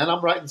 years and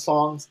I'm writing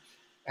songs,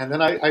 and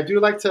then I do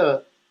like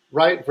to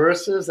write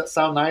verses that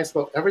sound nice,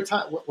 but every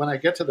time when I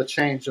get to the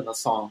change in the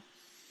song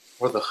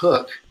or the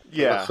hook,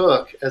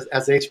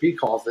 as HB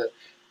calls it,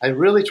 I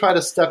really try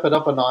to step it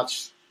up a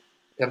notch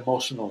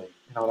emotionally.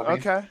 You know what I mean?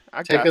 Okay.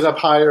 Take it up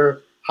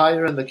higher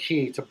in the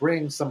key to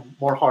bring some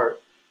more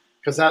heart,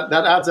 because that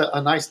adds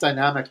a nice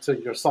dynamic to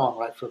your song,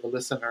 right, for the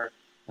listener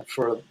and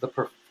for the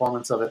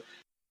performance of it.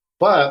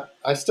 But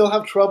I still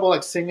have trouble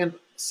like singing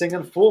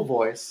full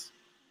voice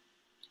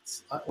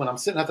when I'm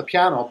sitting at the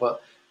piano.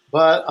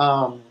 But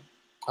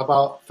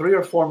about 3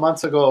 or 4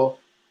 months ago,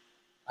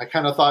 I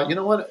kind of thought, you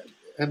know what,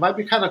 it might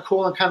be kind of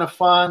cool and kind of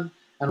fun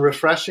and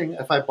refreshing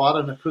if I bought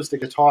an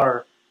acoustic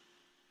guitar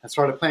and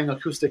started playing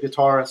acoustic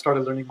guitar and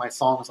started learning my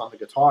songs on the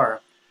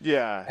guitar.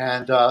 Yeah.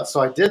 And so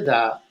I did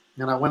that.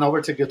 And I went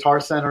over to Guitar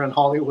Center in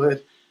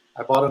Hollywood.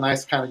 I bought a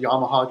nice kind of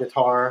Yamaha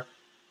guitar.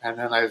 And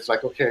then I was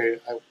like, okay,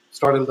 I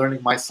started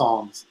learning my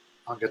songs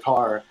on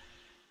guitar.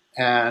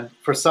 And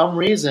for some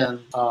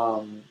reason,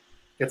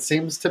 it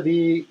seems to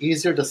be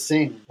easier to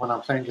sing when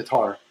I'm playing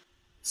guitar.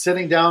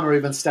 Sitting down or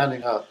even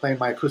standing up, playing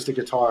my acoustic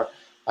guitar,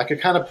 I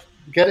could kind of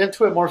get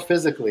into it more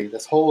physically.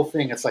 This whole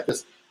thing, it's like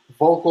this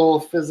vocal,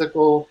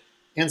 physical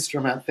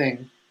instrument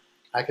thing.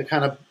 I could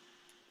kind of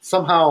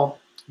somehow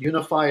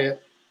unify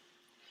it.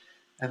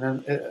 And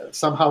then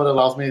somehow it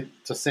allows me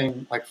to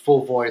sing like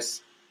full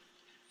voice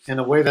in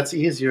a way that's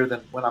easier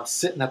than when I'm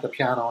sitting at the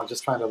piano and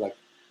just trying to like.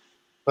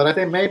 But I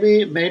think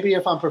maybe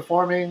if I'm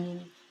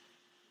performing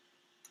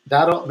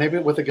that'll maybe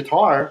with the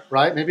guitar,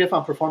 right? Maybe if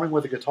I'm performing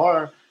with a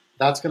guitar,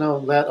 that's going to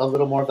let a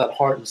little more of that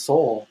heart and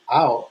soul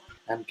out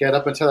and get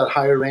up into that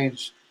higher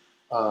range.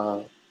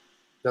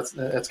 That's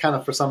it's kind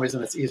of, for some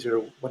reason, it's easier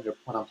when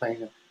I'm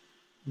playing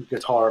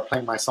guitar,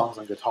 playing my songs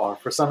on guitar.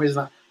 For some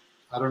reason,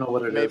 I don't know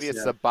what it is. Maybe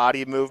it's the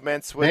body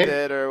movements with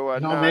it or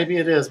whatnot. No, maybe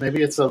it is.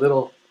 Maybe it's a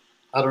little,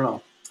 I don't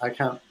know. I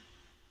can't.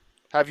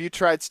 Have you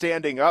tried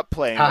standing up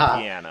playing the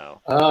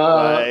piano?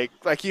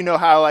 Like you know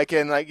how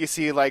you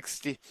see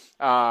Little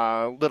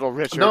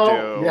Richard do,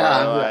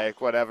 or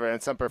whatever in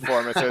some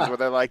performances where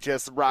they're like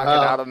just rocking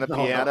out on the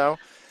piano. No.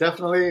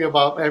 Definitely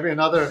about maybe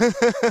another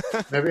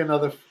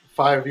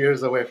 5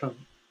 years away from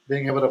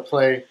being able to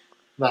play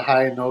the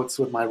high notes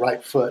with my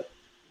right foot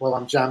while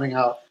I'm jamming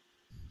out.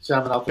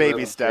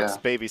 Baby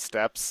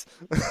steps.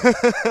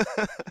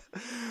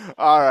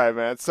 All right,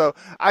 man. So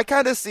I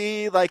kind of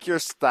see like your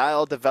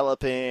style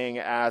developing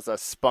as a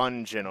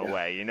sponge in a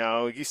way. You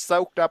know, you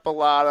soaked up a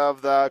lot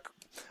of the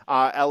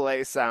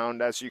LA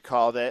sound, as you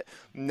called it.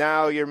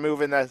 Now you're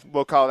moving that.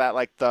 We'll call that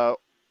like the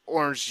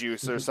orange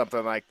juice or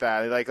something like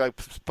that. Like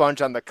sponge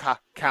on the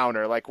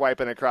counter, like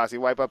wiping across. You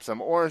wipe up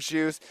some orange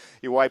juice,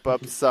 you wipe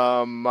up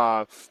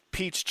some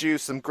peach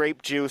juice, some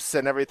grape juice,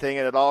 and everything,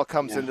 and it all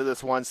comes into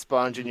this one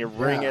sponge, and you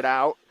wring it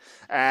out,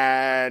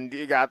 and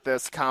you got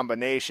this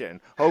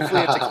combination.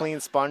 Hopefully it's a clean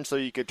sponge so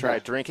you could try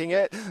drinking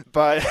it,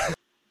 but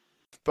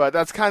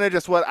that's kind of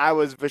just what I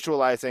was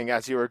visualizing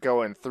as you were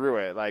going through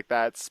it, like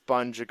that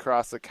sponge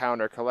across the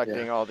counter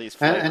collecting all these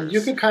flavors. And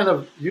you can kind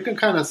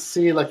of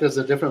see like there's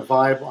a different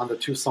vibe on the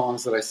two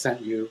songs that I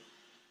sent you.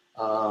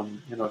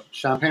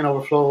 Champagne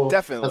Overflow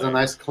definitely has a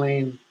nice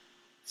clean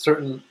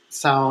certain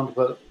sound,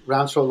 but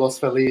Rancho Los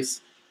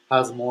Feliz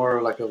has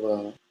more like of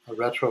a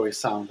retro-y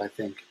sound, I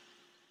think.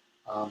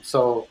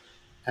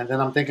 And then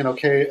I'm thinking,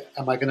 okay,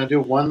 am I going to do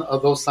one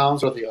of those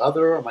sounds or the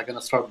other? Am I going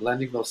to start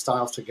blending those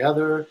styles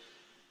together?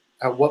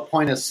 At what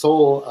point is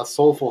a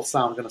soulful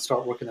sound going to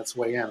start working its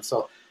way in?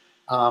 So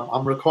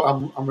I'm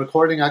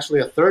recording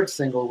actually a third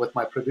single with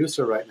my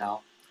producer right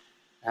now,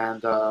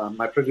 and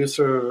my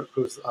producer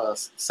who's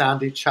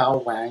Sandy Chow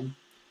Wang,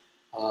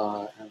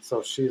 and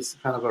so she's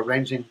kind of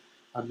arranging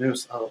a new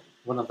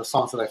one of the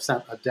songs that I've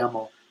sent a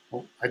demo.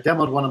 I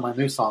demoed one of my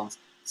new songs,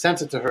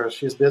 sent it to her.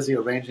 She's busy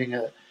arranging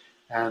it,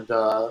 and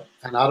I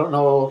don't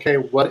know. Okay,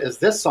 what is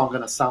this song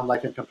going to sound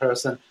like in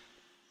comparison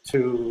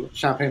to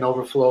Champagne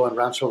Overflow and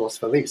Rancho Los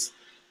Feliz?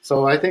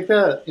 So I think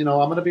that, I'm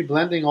going to be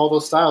blending all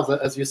those styles,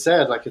 as you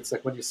said. Like it's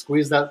like when you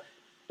squeeze that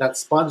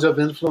sponge of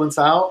influence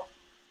out,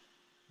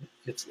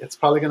 it's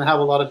probably going to have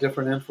a lot of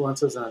different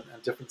influences and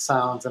different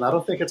sounds. And I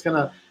don't think it's going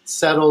to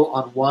settle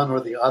on one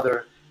or the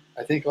other.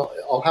 I think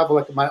I'll have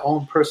like my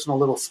own personal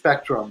little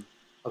spectrum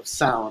of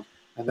sound,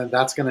 and then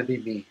that's going to be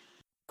me.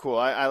 Cool.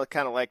 I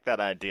kind of like that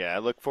idea. I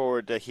look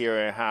forward to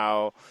hearing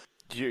how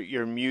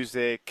your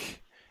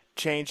music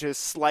changes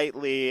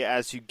slightly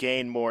as you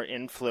gain more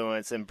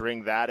influence and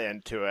bring that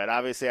into it.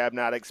 Obviously, I'm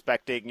not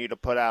expecting you to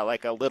put out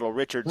like a Little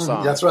Richard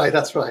song. That's right.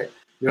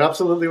 You're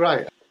absolutely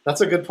right.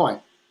 That's a good point.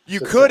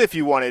 You could if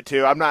you wanted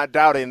to. I'm not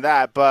doubting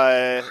that,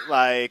 but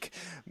like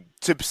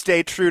to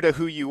stay true to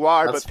who you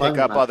are, but pick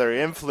up other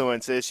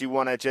influences, you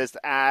want to just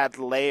add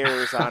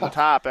layers on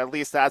top. At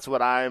least that's what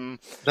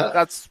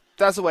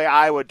that's the way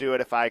I would do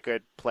it if I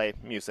could play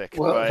music.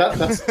 Well,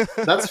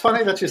 that's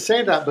funny that you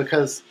say that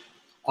because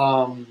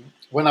I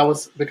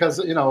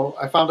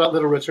found out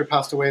Little Richard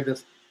passed away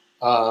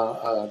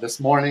this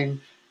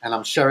morning, and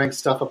I'm sharing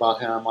stuff about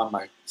him on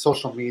my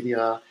social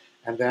media,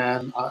 and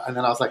then I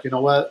was like, you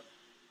know what?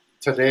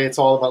 Today it's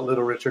all about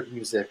Little Richard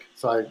music.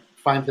 So I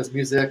find his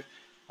music,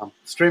 I'm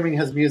streaming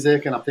his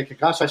music, and I'm thinking,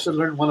 gosh, I should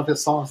learn one of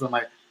his songs on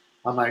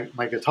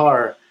my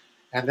guitar.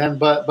 And then,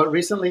 but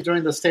recently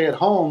during the stay at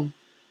home,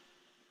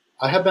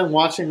 I have been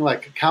watching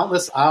like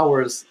countless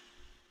hours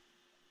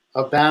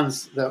of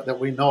bands that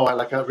we know.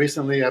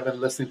 Recently I've been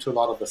listening to a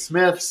lot of the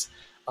Smiths.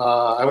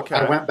 I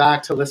went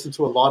back to listen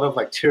to a lot of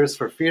like Tears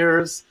for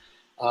Fears.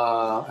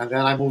 And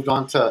then I moved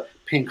on to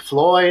Pink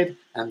Floyd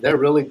and their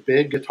really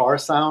big guitar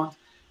sound,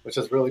 which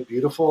is really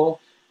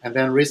beautiful. And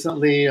then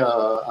recently,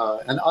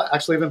 and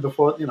actually even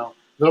before, a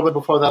little bit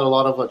before that, a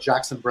lot of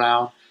Jackson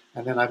Browne.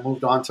 And then I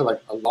moved on to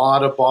like a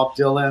lot of Bob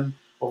Dylan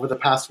over the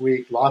past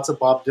week, lots of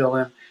Bob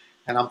Dylan.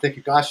 And I'm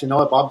thinking, gosh, you know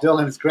what? Bob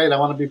Dylan is great. I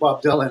want to be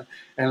Bob Dylan.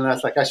 And I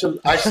was like, I should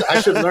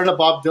learn a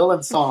Bob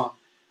Dylan song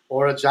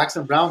or a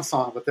Jackson Browne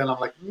song. But then I'm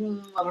like,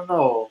 I don't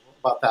know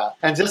about that.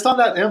 And just on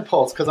that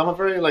impulse, because I'm a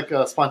very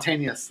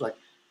spontaneous, like,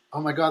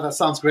 oh my God, that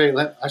sounds great.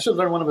 I should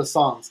learn one of his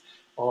songs.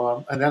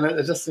 And then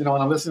it just, when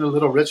I'm listening to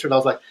Little Richard, I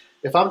was like,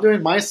 if I'm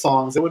doing my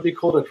songs, it would be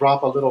cool to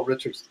drop a Little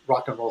Richard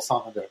rock and roll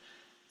song in there.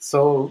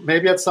 So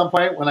maybe at some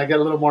point when I get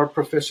a little more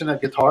proficient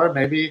at guitar,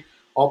 maybe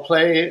I'll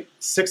play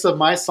 6 of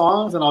my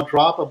songs and I'll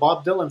drop a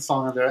Bob Dylan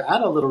song in there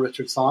and a Little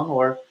Richard song,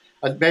 or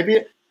maybe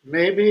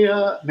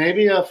a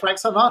Frank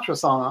Sinatra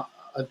song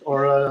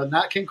a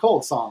Nat King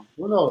Cole song.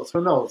 Who knows?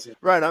 Who knows?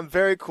 Right, I'm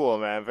very cool,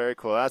 man. Very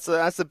cool.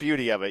 That's the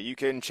beauty of it. You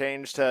can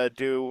change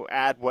to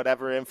add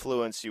whatever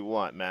influence you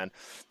want, man.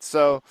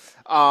 So,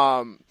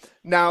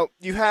 now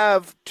you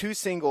have two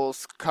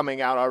singles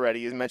coming out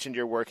already. You mentioned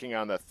you're working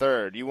on the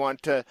third. You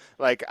want to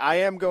I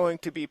am going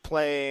to be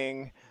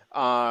playing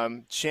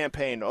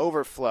Champagne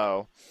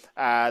Overflow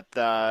at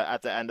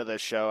the end of the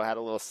show. I had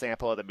a little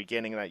sample at the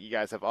beginning that you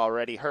guys have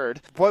already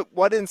heard.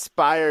 What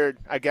inspired,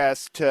 I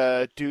guess,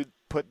 to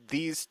put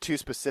these two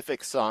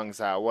specific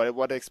songs out?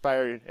 What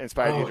inspired you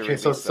to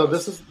release those? So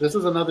this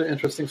is another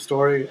interesting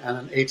story and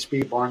an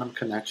H.B. Barnum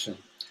connection.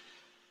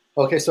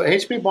 Okay, so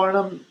H.B.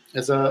 Barnum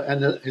he's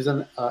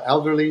an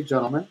elderly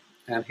gentleman,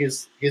 and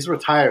he's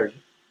retired.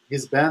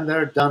 He's been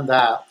there, done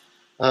that.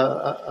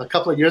 A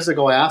couple of years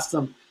ago, I asked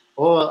him,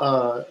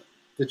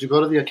 did you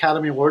go to the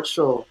Academy Awards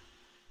show?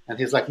 And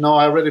he's like, no,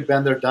 I already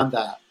been there, done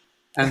that.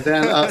 And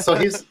then so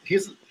he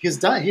has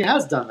done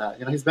that.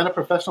 He's been a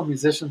professional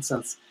musician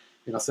since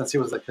he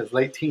was his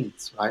late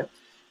teens, right?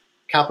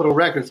 Capitol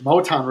Records,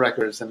 Motown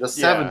Records in the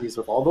 70s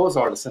with all those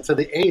artists into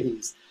the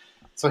 80s.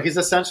 So he's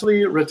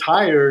essentially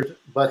retired,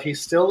 but he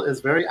still is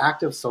very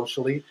active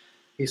socially.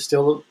 He's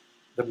still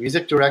the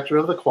music director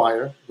of the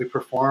choir. We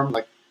perform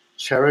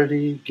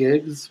charity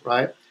gigs,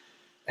 right?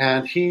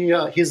 And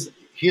he's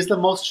the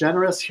most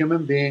generous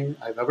human being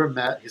I've ever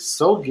met. He's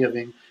so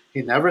giving.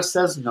 He never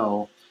says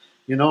no.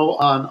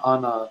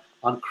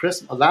 On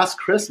Christmas, last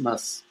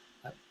Christmas,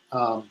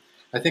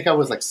 I think I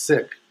was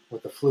sick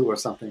with the flu or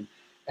something,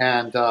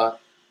 and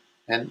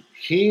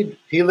he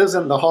lives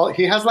in the hall.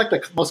 He has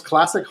the most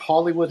classic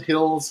Hollywood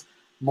Hills,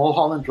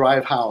 Mulholland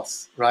Drive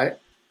house, right?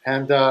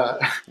 And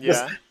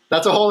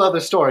that's a whole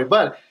other story.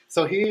 But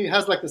so he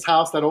has this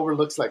house that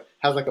overlooks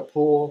has a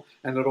pool,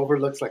 and it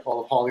overlooks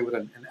all of Hollywood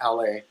and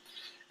LA.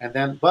 And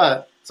then,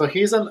 so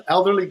he's an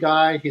elderly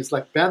guy. He's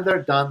been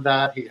there, done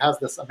that. He has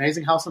this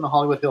amazing house in the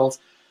Hollywood Hills.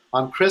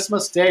 On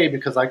Christmas Day,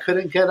 because I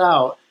couldn't get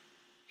out,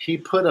 he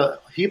put a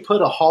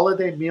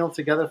holiday meal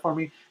together for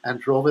me and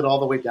drove it all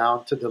the way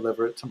down to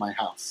deliver it to my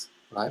house,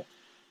 right?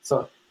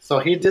 So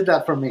he did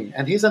that for me.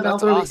 And he's an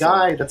elderly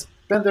guy that's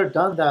been there,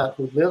 done that,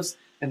 who lives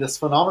in this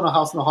phenomenal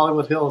house in the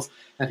Hollywood Hills.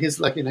 And he's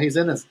he's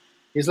in his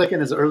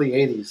early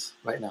 80s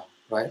right now,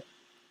 right?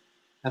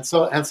 And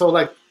so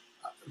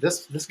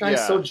this guy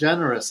is so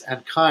generous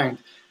and kind.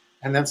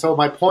 And then so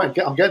I'm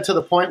getting to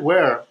the point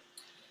where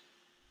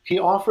he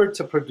offered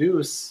to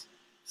produce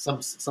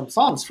some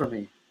songs for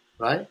me,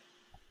 right?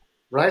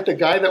 Right? The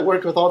guy that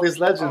worked with all these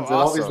legends and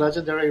all these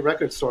legendary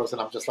record stores.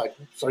 And I'm just like,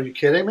 so are you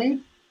kidding me?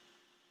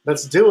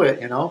 Let's do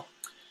it,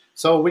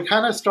 So we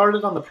kind of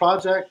started on the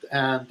project,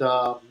 and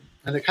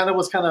it kind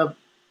of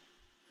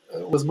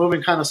was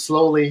moving kind of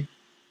slowly.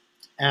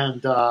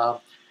 And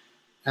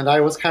I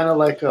was kind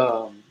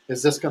of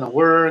is this going to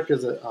work?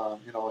 Is it,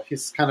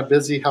 he's kind of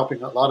busy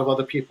helping a lot of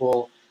other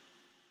people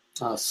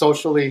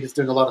socially. He's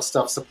doing a lot of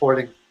stuff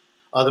supporting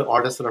other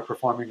artists that are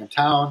performing in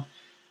town.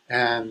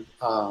 And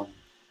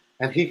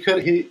he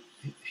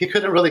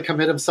couldn't really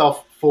commit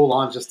himself full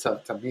on just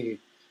to me.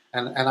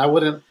 And I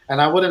wouldn't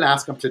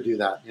ask him to do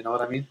that. You know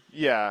what I mean?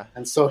 Yeah.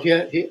 And so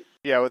he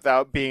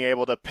without being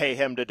able to pay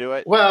him to do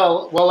it.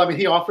 Well, I mean,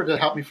 he offered to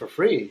help me for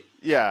free.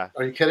 Yeah.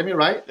 Are you kidding me?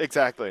 Right?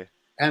 Exactly.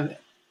 And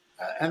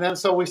then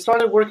so we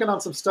started working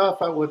on some stuff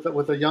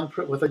with a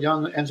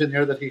young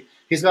engineer that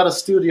he's got a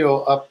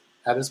studio up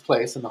at his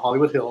place in the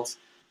Hollywood Hills.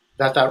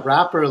 That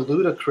rapper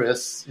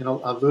Ludacris,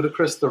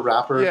 Ludacris the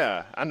rapper.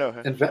 Yeah, I know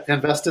him.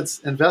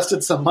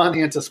 Invested some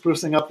money into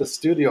sprucing up the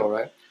studio,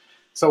 right?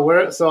 So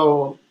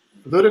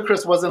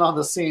Ludacris wasn't on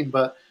the scene,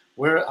 but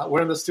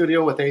we're in the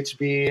studio with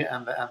HB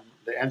and the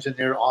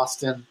engineer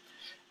Austin,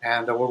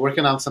 and we're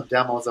working on some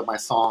demos of my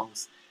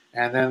songs.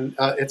 And then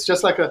it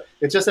just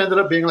ended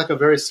up being a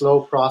very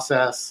slow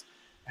process,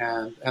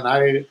 and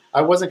I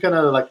wasn't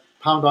gonna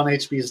pound on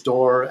HB's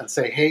door and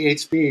say, hey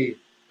HB,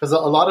 because a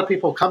lot of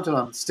people come to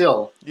him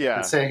still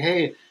and say,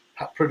 hey,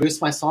 produce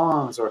my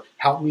songs, or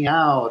help me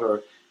out,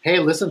 or hey,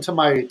 listen to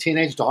my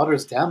teenage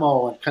daughter's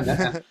demo and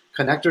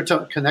connect her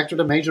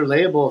to major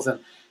labels.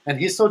 And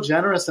he's so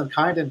generous and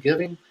kind and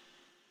giving.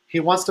 He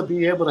wants to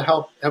be able to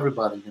help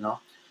everybody,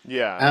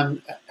 Yeah.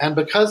 And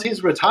because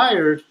he's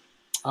retired,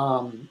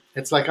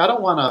 it's I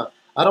don't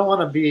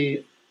want to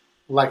be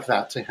like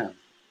that to him.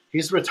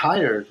 He's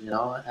retired,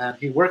 and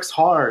he works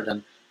hard,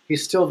 and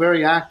he's still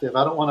very active.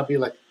 I don't want to be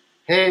like,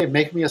 hey,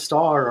 make me a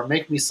star, or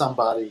make me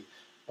somebody,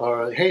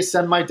 or hey,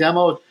 send my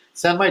demo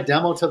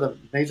to the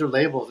major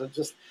labels.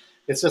 It's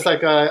just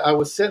I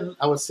was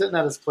sitting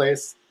at his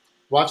place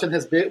watching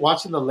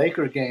the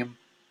Laker game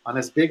on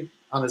his big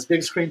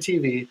screen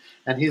TV,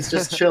 and he's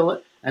just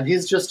chilling, and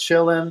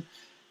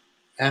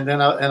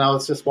then I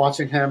was just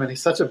watching him, and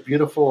he's such a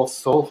beautiful,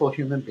 soulful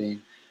human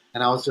being,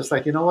 and I was just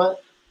like, you know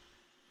what?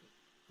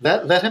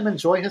 Let him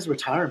enjoy his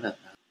retirement,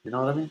 man. You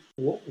know what I mean?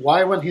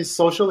 Why, when he's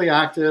socially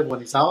active, when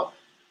he's out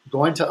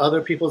going to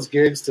other people's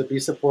gigs to be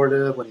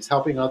supportive, when he's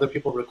helping other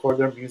people record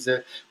their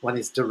music, when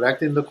he's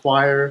directing the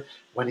choir,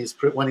 when he's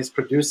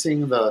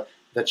producing the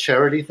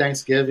charity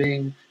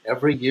Thanksgiving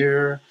every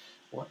year,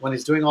 when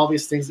he's doing all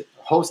these things,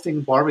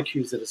 hosting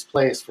barbecues at his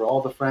place for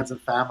all the friends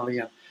and family,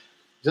 and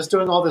just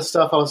doing all this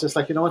stuff, I was just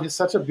like, you know what? He's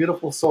such a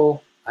beautiful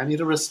soul. I need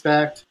to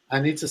respect. I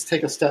need to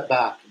take a step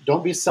back.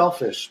 Don't be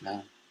selfish,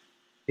 man.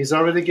 He's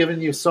already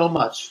given you so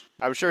much.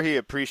 I'm sure he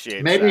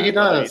appreciates. Maybe that, he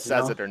does. whether he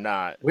says it or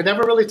not. We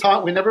never really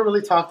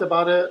talked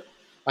about it.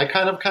 I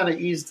kind of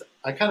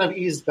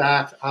eased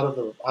back out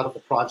of the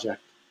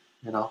project,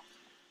 you know.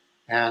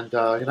 And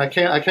I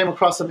came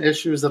across some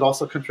issues that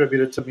also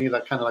contributed to me,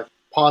 that kind of like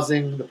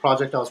pausing the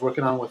project I was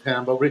working on with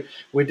him. But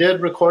we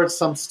did record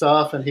some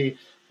stuff, and he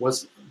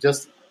was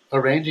just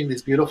arranging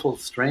these beautiful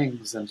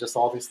strings and just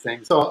all these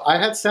things. So I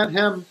had sent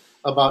him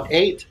about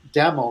 8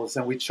 demos,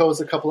 and we chose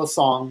a couple of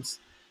songs.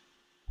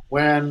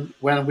 When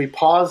we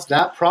paused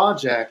that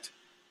project,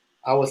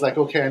 I was like,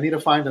 okay, I need to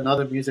find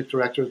another music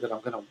director that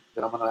I'm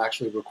gonna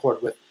actually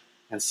record with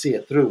and see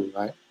it through,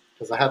 right?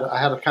 Because I had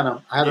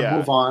to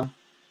move on.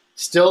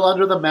 Still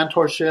under the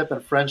mentorship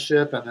and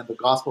friendship and in the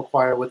gospel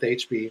choir with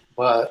HB,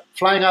 but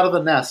flying out of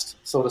the nest,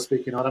 so to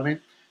speak. You know what I mean?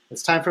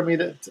 It's time for me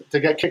to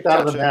get kicked out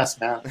of the nest,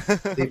 man.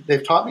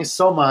 They've taught me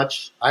so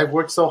much. I've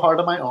worked so hard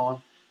on my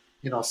own.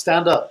 You know,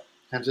 stand up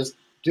and just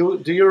do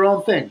your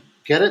own thing.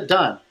 Get it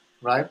done,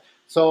 right?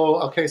 So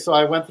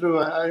I went through.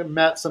 I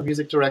met some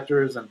music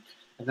directors, and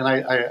then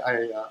I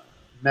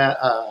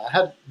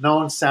had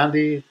known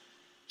Sandy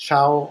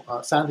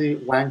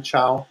Wang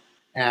Chow,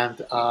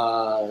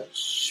 and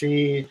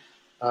she.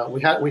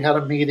 We had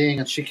a meeting,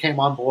 and she came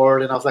on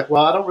board, and I was like,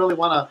 well, I don't really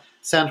want to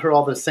send her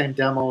all the same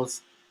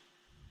demos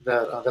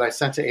that I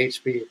sent to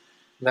HB.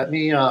 Let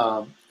me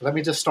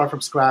just start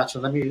from scratch,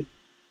 and let me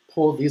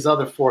pull these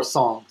other 4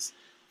 songs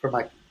from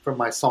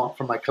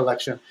my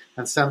collection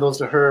and send those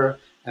to her,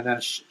 and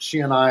then she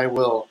and I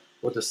will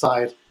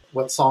decide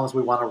what songs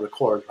we want to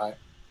record, right?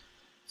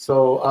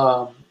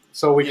 So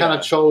we kind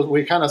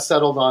of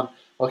settled on,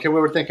 okay, we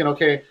were thinking,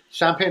 okay,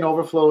 Champagne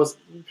Overflow is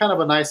kind of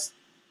a nice,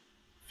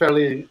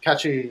 fairly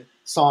catchy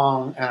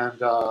song,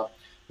 and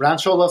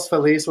Rancho Los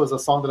Feliz was a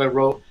song that I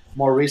wrote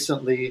more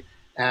recently,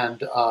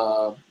 and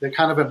it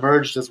kind of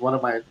emerged as one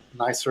of my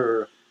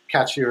nicer,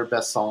 catchier,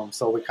 best songs.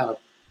 So we kind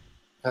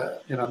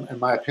of, in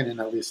my opinion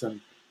at least,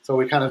 and so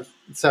we kind of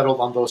settled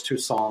on those 2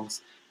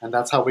 songs, and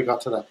that's how we got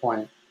to that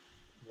point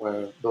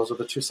where those are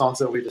the 2 songs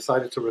that we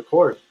decided to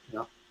record. You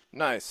know.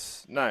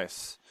 Nice.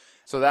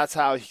 So that's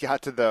how you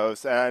got to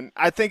those, and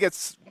I think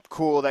it's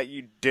cool that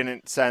you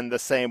didn't send the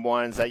same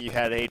ones that you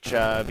had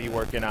HB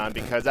working on,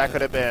 because that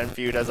could have been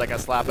viewed as like a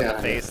slap in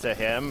the face to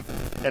him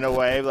in a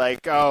way,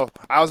 like, oh,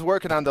 I was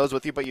working on those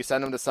with you, but you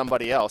sent them to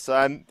somebody else.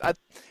 So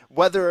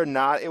whether or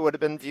not it would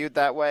have been viewed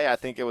that way, I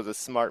think it was a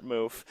smart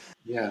move.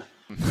 Yeah.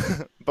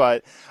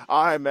 But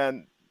all right,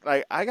 man.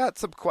 Like, I got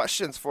some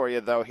questions for you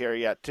though here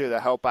yet too,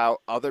 to help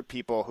out other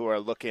people who are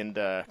looking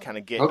to kind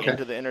of get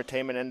into the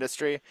entertainment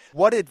industry.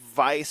 What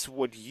advice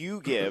would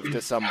you give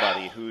to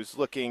somebody who's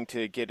looking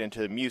to get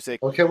into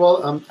music? Okay,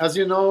 well, as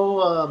you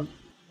know,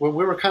 when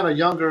we were kind of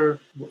younger,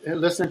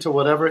 listening to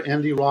whatever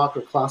indie rock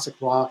or classic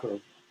rock or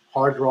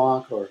hard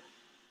rock or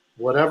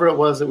whatever it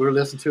was that we were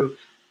listening to,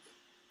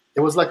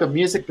 it was like a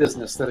music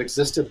business that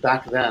existed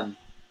back then,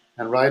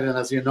 and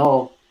as you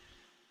know,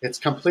 it's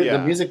complete. Yeah.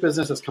 The music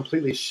business has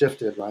completely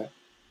shifted, right?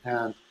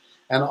 And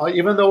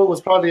even though it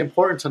was probably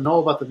important to know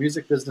about the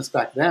music business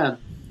back then,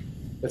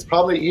 it's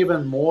probably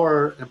even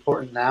more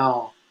important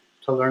now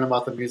to learn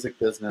about the music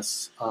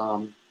business.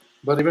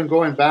 But even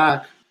going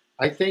back,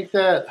 I think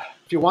that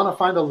if you want to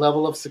find a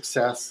level of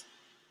success,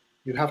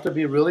 you have to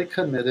be really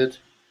committed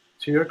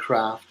to your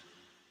craft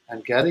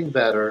and getting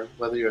better,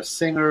 whether you're a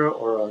singer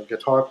or a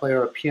guitar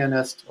player, a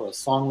pianist, or a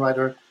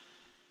songwriter.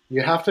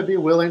 You have to be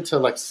willing to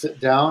like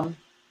sit down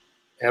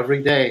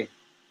every day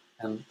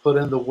and put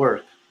in the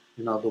work,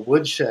 the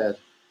woodshed,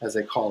 as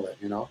they call it.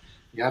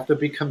 You have to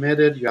be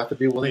committed. You have to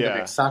be willing to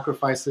make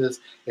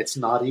sacrifices. It's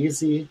not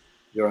easy.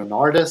 You're an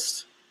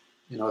artist.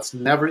 It's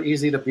never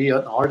easy to be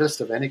an artist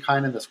of any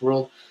kind in this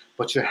world,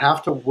 but you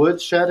have to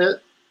woodshed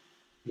it.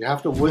 You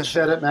have to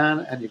woodshed it,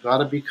 man, and you got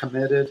to be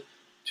committed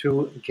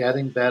to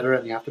getting better,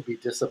 and you have to be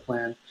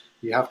disciplined.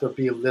 You have to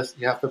be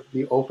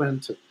open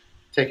to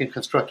taking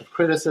constructive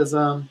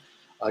criticism.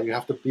 You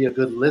have to be a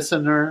good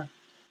listener.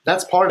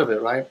 That's part of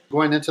it, right?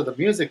 Going into the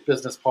music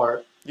business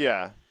part.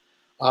 Yeah.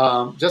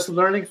 Just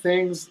learning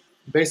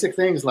basic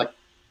things like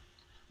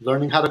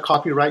learning how to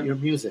copyright your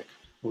music,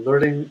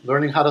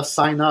 learning how to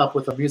sign up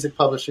with a music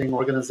publishing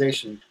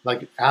organization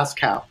like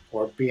ASCAP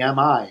or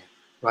BMI,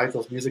 right?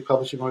 Those music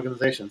publishing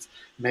organizations.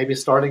 Maybe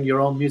starting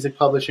your own music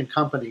publishing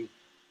company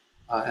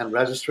and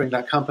registering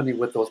that company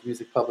with those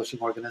music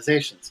publishing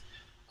organizations.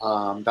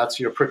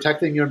 You're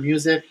protecting your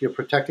music. You're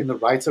protecting the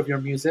rights of your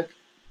music.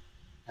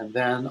 And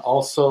then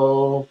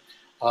also,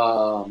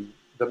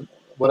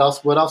 what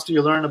else do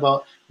you learn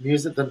about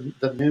music?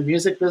 The new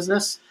music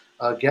business,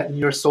 getting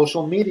your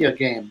social media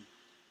game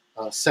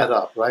set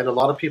up, right? A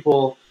lot of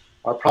people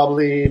are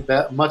probably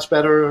much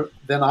better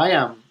than I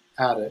am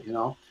at it.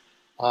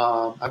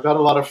 I've got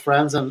a lot of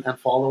friends and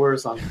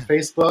followers on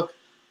Facebook,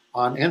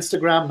 on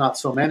Instagram, not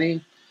so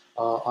many,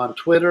 on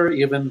Twitter,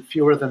 even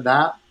fewer than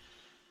that.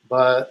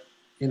 But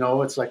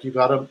it's like you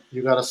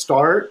gotta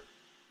start,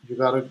 you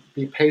gotta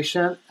be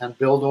patient and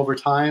build over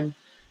time,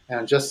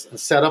 and just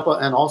set up.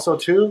 And also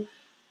too,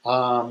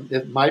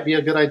 it might be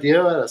a good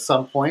idea at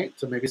some point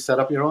to maybe set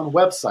up your own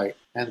website.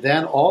 And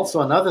then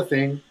also another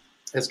thing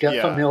is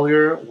get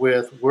familiar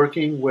with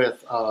working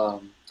with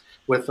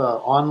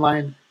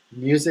online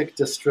music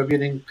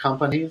distributing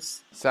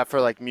companies. Is that for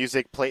like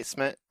music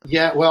placement?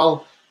 Yeah,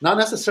 well, not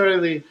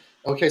necessarily.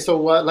 Okay, so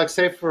what? Like,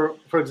 say for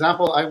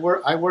example,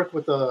 I work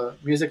with a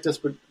music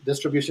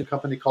distribution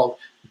company called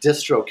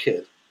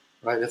DistroKid,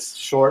 right? It's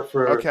short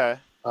for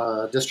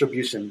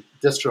distribution,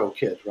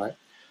 DistroKid, right?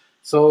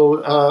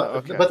 So,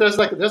 but there's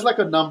like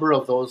a number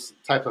of those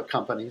type of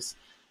companies,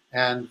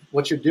 and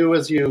what you do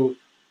is you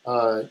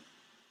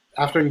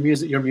after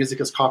your music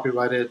is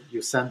copyrighted,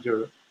 you send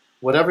your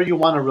whatever you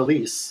want to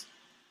release.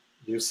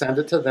 You send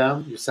it to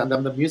them. You send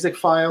them the music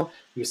file.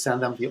 You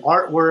send them the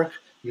artwork.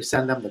 You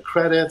send them the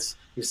credits.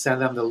 You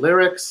send them the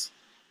lyrics,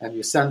 and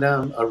you send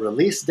them a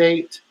release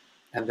date.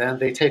 And then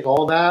they take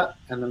all that,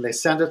 and then they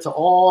send it to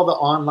all the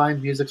online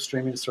music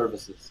streaming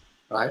services,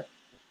 right?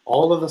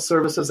 All of the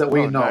services that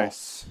we know,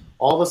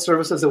 all the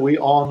services that we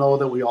all know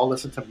that we all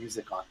listen to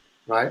music on,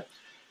 right?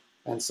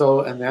 And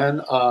so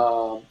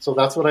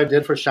that's what I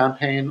did for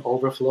Champagne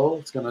Overflow.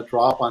 It's going to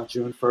drop on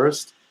June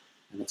 1st.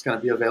 And it's going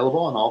to be available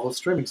on all those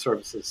streaming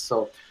services.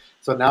 So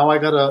now I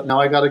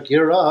gotta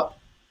gear up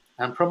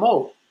and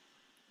promote,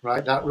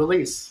 right, that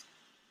release.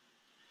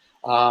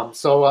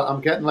 So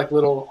I'm getting like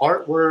little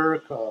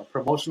artwork,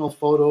 promotional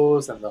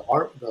photos, and the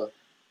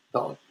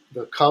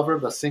cover,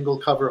 the single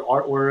cover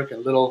artwork,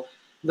 and little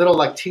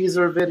like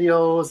teaser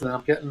videos. And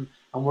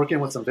I'm working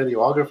with some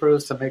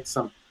videographers to make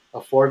some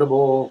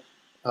affordable,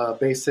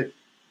 basic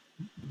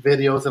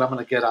videos that I'm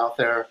going to get out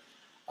there.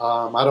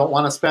 I don't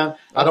want to spend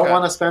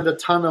a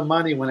ton of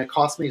money when it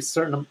costs me a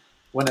certain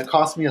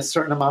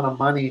amount of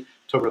money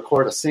to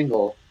record a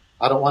single.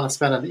 I don't want to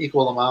spend an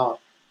equal amount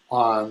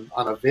on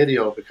a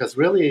video, because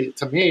really,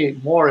 to me,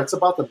 more it's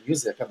about the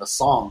music and the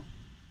song,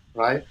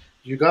 right?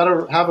 You got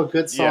to have a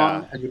good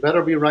song, and you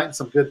better be writing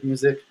some good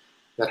music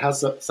that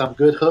has some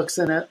good hooks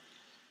in it.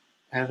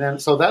 And then,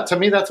 so that to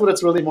me, that's what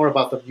it's really more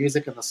about, the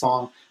music and the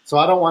song. So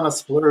I don't want to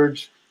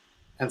splurge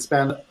and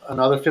spend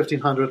another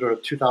 $1,500 or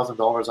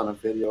 $2,000 on a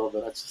video.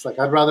 But it's just like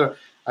I'd rather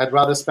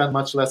spend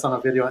much less on a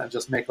video and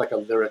just make like a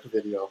lyric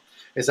video.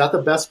 Is that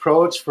the best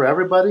approach for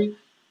everybody?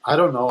 I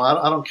don't know.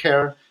 I don't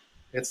care.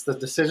 It's the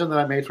decision that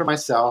I made for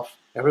myself.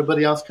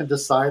 Everybody else can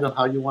decide on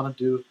how you want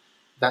to do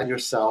that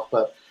yourself.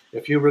 But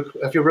if you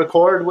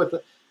record with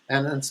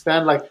and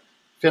spend like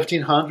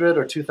 $1,500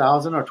 or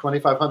 $2,000 or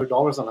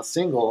 $2,500 on a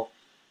single,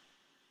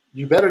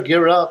 you better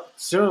gear up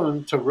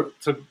soon to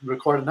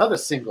record another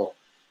single.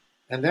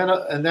 And then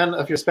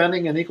if you're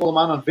spending an equal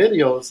amount on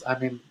videos, I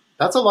mean,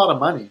 that's a lot of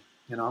money,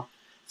 you know.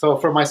 So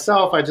for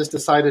myself, I just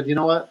decided, you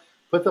know what,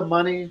 put the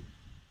money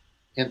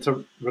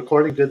into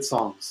recording good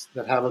songs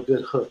that have a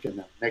good hook in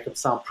them. Make them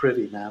sound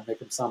pretty, man. Make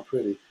them sound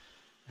pretty.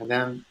 And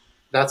then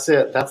that's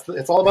it.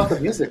 It's all about the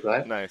music,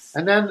 right? Nice.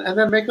 And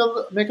then make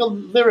a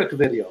lyric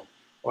video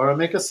or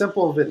make a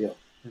simple video,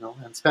 you know,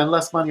 and spend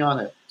less money on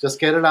it. Just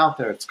get it out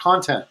there. It's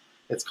content.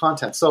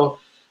 So,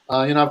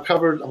 I'm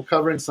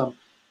covering some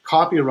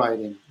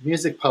copywriting,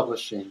 music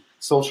publishing,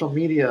 social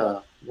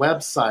media,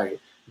 website,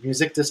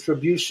 music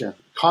distribution,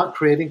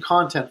 creating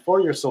content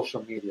for your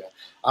social media.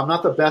 I'm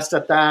not the best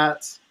at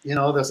that. You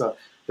know, there's a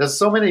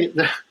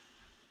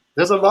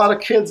lot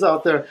of kids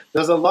out there.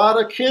 There's a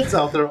lot of kids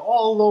out there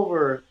all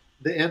over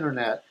the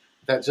internet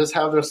that just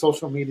have their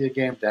social media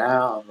game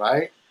down,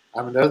 right?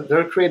 I mean,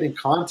 they're creating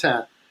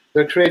content.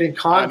 They're creating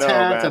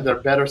content, and they're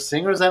better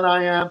singers than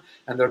I am,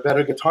 and they're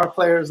better guitar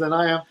players than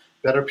I am,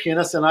 better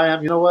pianists than I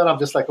am. You know what? I'm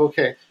just like,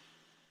 okay,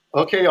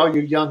 all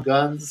you young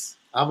guns.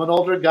 I'm an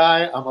older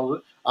guy.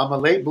 I'm a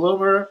late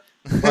bloomer,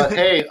 but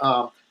hey,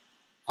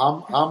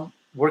 I'm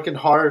working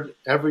hard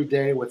every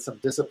day with some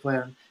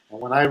discipline.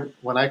 And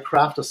when I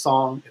craft a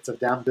song, it's a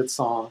damn good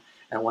song.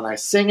 And when I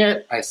sing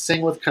it, I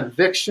sing with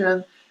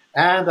conviction.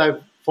 And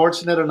I'm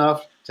fortunate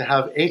enough to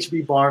have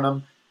H.B.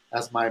 Barnum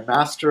as my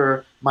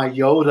master, my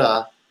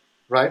Yoda,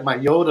 right? My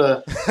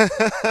Yoda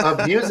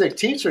of music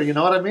teacher. You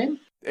know what I mean?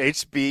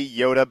 H.B.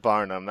 Yoda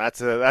Barnum.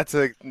 That's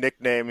a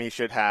nickname he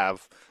should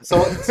have.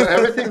 So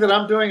everything that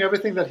I'm doing,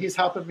 everything that he's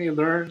helping me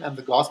learn, and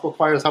the gospel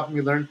choir is helping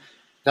me learn,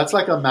 that's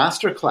like a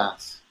master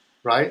class,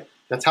 right?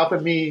 That's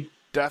helping me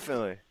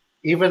definitely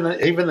even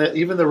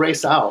the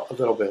race out a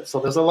little bit. So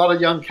there's a lot of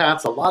young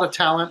cats, a lot of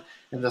talent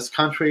in this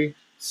country,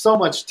 so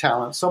much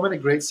talent, so many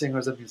great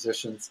singers and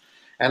musicians.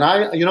 And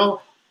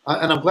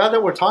and I'm glad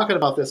that we're talking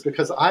about this,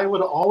 because I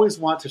would always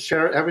want to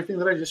share everything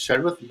that I just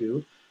shared with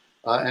you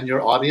and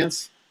your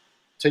audience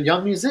to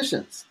young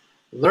musicians.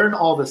 Learn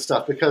all this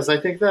stuff, because I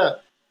think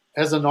that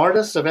as an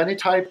artist of any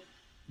type,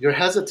 you're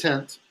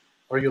hesitant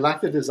or you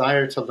lack the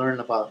desire to learn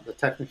about the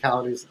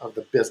technicalities of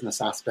the business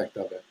aspect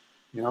of it.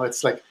 You know,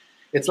 it's like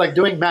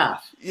doing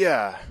math.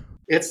 Yeah.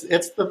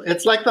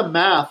 It's like the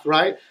math,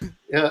 right?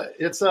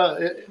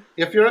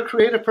 If you're a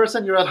creative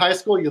person, you're at high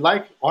school, you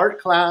like art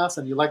class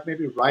and you like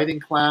maybe writing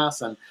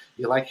class and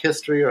you like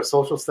history or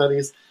social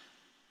studies,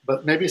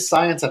 but maybe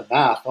science and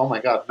math. Oh my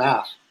God,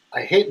 math!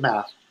 I hate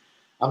math.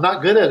 I'm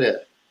not good at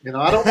it.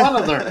 I don't want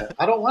to learn it.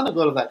 I don't want to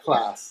go to that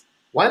class.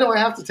 Why do I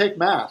have to take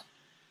math?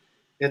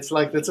 It's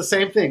the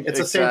same thing. It's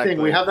the same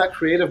thing. We have that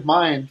creative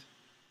mind,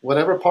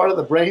 whatever part of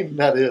the brain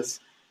that is.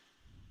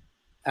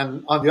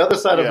 And on the other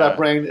side of that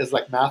brain is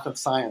like math and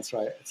science,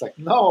 right? It's like,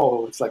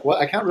 no, it's like,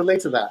 what? I can't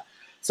relate to that.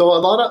 So a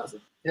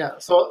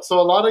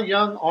lot of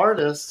young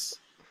artists,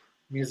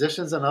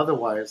 musicians and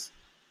otherwise,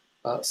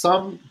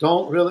 some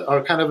don't really,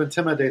 are kind of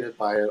intimidated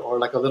by it or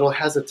like a little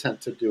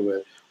hesitant to do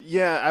it.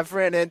 Yeah, I've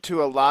ran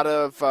into a lot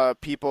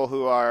of people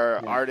who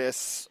are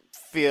artists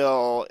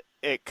feel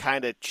it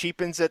kind of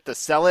cheapens it to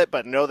sell it,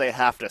 but know they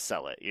have to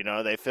sell it.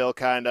 They feel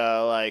kind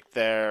of like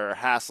they're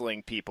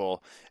hassling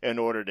people in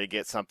order to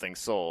get something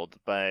sold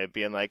by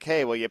being like,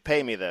 hey, will you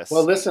pay me this?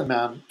 Well, listen,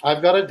 man,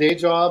 I've got a day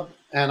job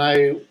and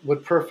I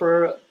would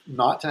prefer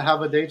not to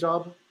have a day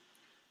job.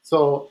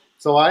 So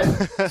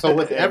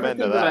with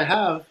everything that I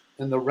have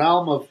in the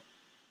realm of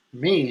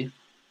me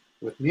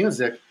with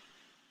music,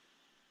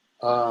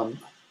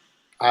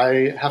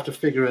 I have to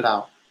figure it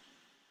out.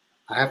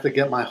 I have to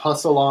get my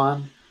hustle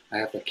on. I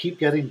have to keep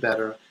getting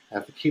better. I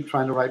have to keep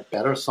trying to write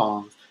better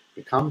songs,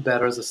 become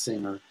better as a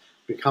singer,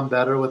 become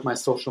better with my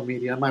social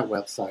media and my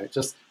website,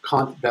 just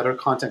better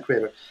content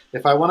creator.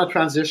 If I want to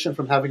transition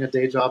from having a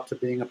day job to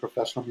being a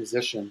professional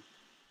musician,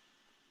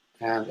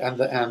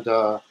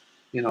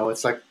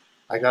 it's like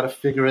I got to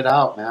figure it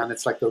out, man.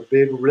 It's like the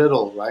big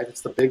riddle, right?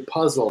 It's the big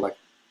puzzle. Like,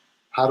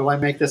 how do I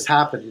make this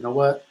happen? You know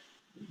what?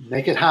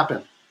 Make it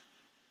happen.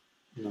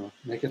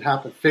 Make it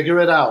happen. Figure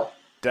it out.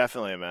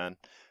 Definitely, man.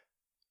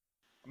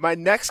 My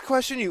next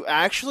question, you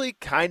actually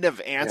kind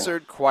of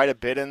answered quite a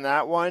bit in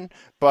that one,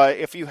 but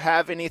if you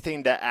have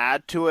anything to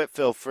add to it,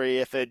 feel free.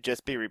 If it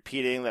just be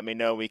repeating, let me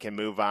know, we can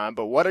move on.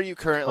 But what are you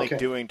currently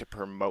doing to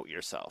promote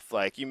yourself?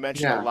 Like, you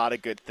mentioned a lot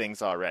of good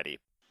things already.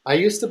 I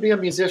used to be a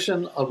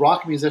musician, a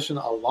rock musician,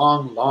 a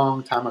long,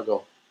 long time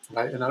ago,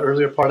 right, in an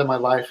earlier part of my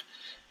life.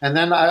 And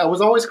then I was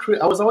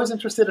always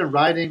interested in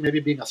writing, maybe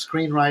being a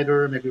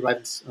screenwriter, maybe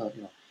writing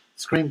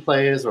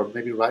screenplays, or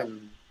maybe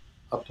writing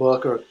a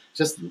book, or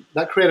just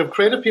that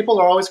creative people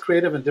are always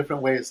creative in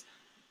different ways.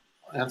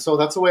 And so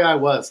that's the way I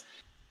was.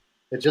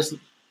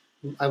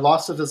 I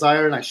lost the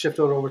desire and I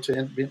shifted over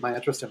to my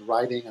interest in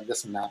writing and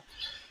this and that.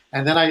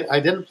 And then I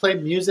didn't play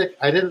music.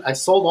 I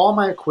sold all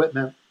my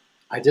equipment.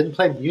 I didn't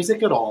play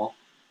music at all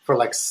for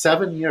like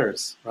 7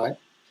 years, right?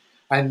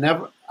 I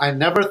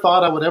never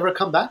thought I would ever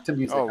come back to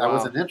music. Oh, wow. I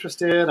wasn't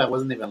interested. I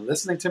wasn't even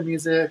listening to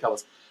music.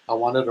 I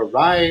wanted to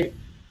write.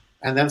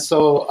 And then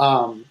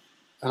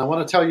and I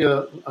want to tell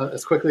you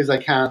as quickly as I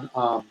can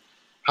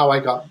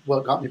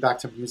what got me back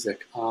to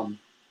music.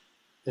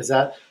 Is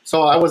that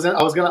so? I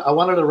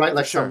wanted to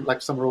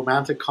write some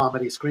romantic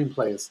comedy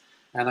screenplays,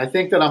 and I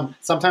think that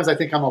sometimes I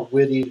think I'm a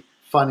witty,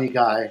 funny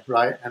guy,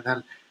 right? And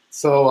then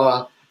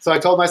so I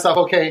told myself,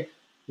 okay,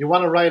 you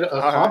want to write a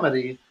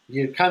comedy?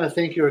 You kind of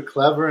think you're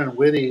clever and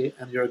witty,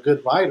 and you're a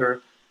good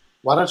writer.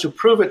 Why don't you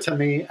prove it to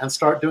me and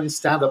start doing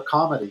stand-up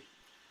comedy?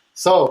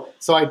 So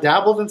I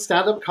dabbled in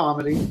stand-up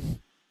comedy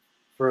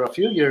for a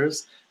few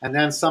years, and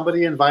then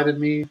somebody invited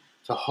me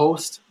to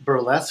host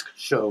burlesque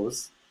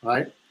shows,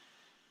 right?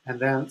 And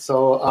then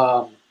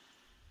so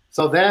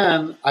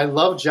then I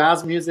love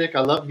jazz music.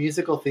 I love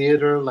musical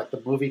theater, like the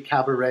movie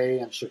Cabaret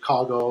in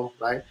Chicago,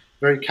 right?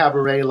 Very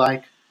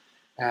cabaret-like.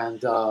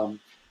 And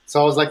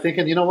so I was like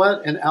thinking, you know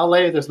what? In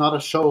LA, there's not a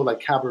show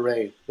like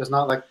Cabaret. There's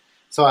not like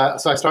so I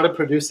started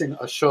producing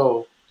a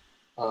show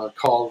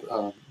called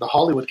the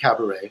Hollywood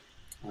Cabaret.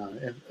 And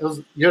it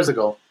was years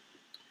ago.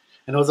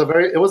 And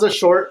it was a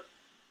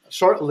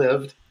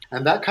short-lived,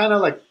 and that kind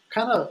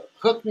of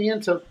hooked me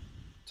into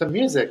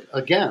music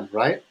again,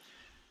 right?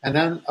 And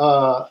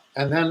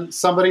then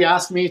somebody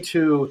asked me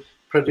to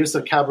produce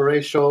a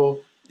cabaret show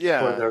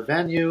for their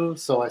venue,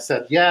 so I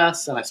said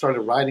yes, and I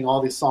started writing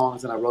all these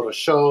songs, and I wrote a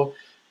show.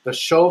 The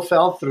show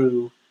fell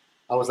through.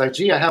 I was like,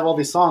 gee, I have all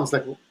these songs.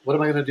 Like, what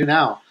am I going to do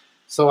now?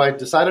 So I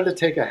decided to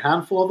take a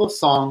handful of those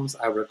songs.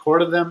 I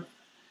recorded them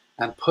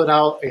and put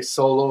out a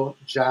solo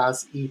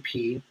jazz EP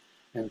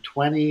in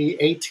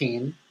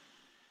 2018.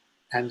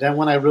 And then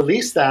when I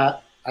released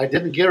that, I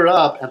didn't gear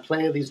up and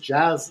play these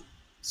jazz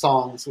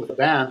songs with a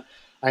band.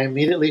 I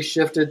immediately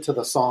shifted to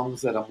the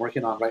songs that I'm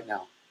working on right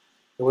now.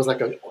 It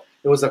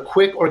was a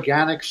quick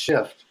organic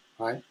shift,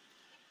 right?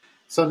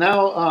 So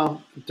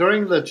now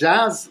during the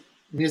jazz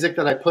music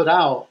that I put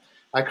out,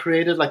 I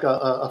created like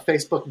a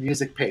Facebook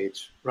music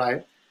page,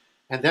 right?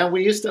 And then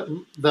we used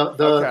to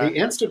the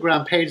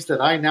Instagram page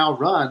that I now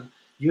run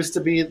used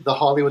to be the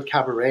Hollywood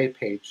Cabaret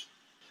page.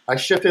 I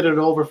shifted it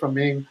over from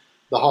being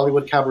the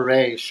Hollywood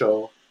Cabaret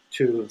show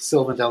to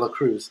Sylvan Dela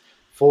Cruz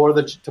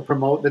to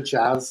promote the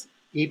jazz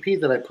EP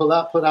that I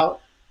put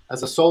out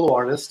as a solo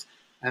artist.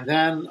 And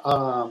then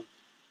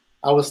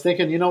I was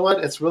thinking, you know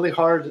what? It's really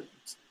hard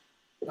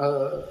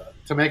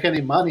to make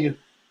any money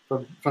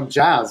from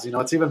jazz.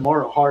 It's even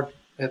more hard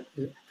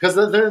because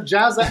the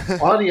jazz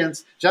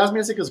audience, jazz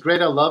music is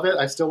great. I love it.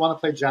 I still want to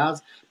play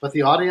jazz, but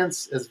the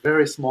audience is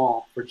very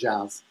small for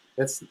jazz.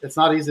 It's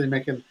not easy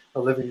making a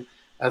living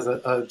as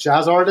a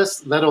jazz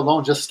artist, let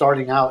alone just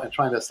starting out and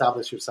trying to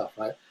establish yourself,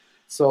 right?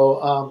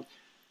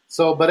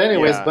 But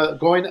anyways, but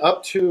going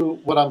up to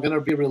what I'm going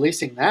to be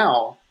releasing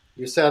now,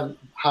 you said,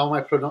 how am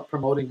I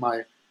promoting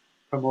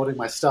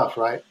my stuff,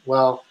 right?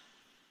 Well,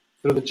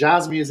 through the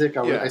jazz music,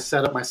 I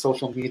set up my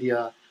social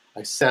media.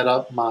 I set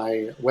up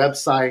my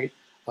website.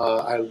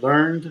 I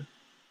learned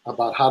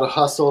about how to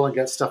hustle and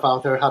get stuff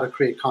out there, how to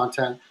create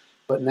content.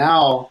 But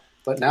now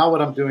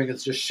what I'm doing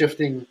is just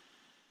shifting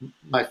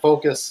my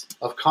focus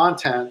of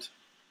content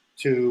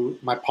to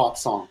my pop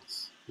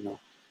songs,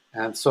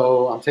 And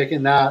so I'm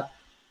taking that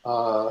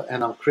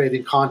and I'm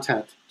creating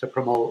content to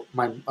promote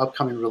my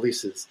upcoming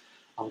releases.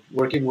 I'm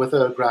working with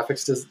a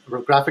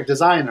graphic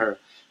designer,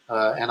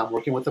 and I'm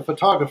working with a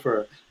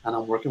photographer, and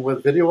I'm working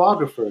with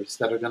videographers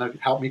that are going to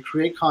help me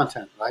create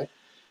content, right?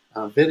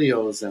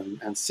 Videos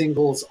and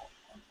singles,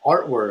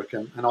 artwork,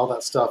 and all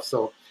that stuff.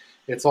 So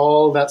it's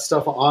all that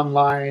stuff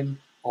online,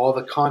 all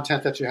the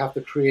content that you have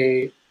to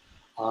create,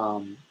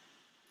 and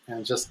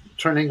just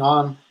turning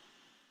on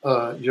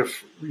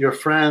your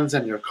friends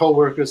and your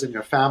coworkers and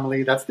your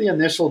family. That's the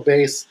initial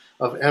base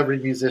of every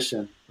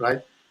musician,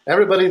 right?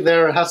 Everybody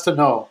there has to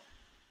know.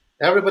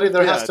 Everybody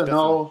there has to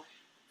know.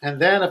 And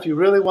then if you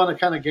really want to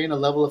kind of gain a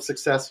level of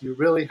success, you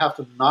really have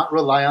to not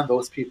rely on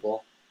those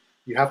people.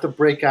 You have to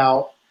break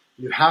out.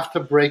 You have to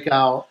break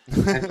out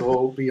and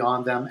go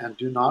beyond them, and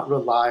do not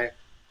rely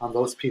on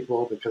those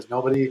people, because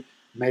nobody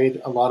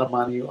made a lot of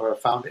money or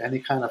found any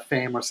kind of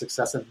fame or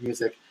success in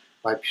music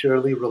by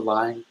purely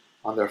relying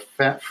on their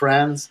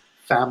friends,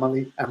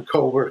 family, and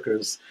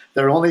coworkers.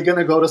 They're only going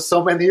to go to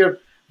so many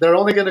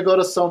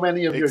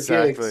of your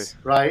gigs,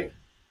 right?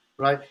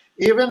 Right.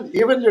 Even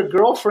your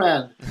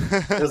girlfriend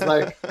is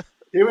like,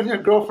 even your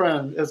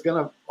girlfriend is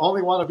going to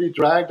only want to be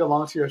dragged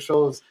along to your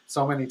shows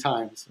so many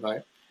times,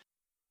 right?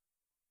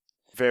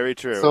 Very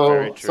true.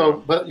 Very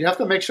true. But you have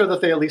to make sure that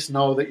they at least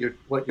know that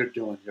what you're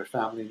doing, your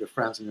family, your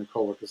friends, and your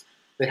coworkers.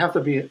 They have to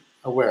be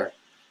aware.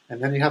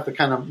 And then you have to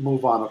kind of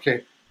move on.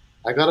 Okay,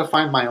 I got to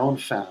find my own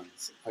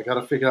fans. I got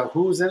to figure out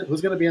who's going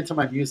to be into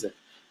my music.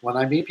 When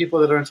I meet people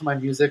that are into my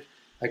music,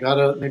 I got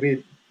to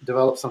maybe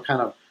develop some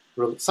kind of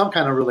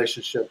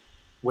relationship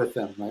with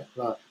them,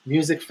 right?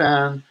 Music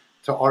fan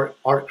to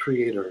art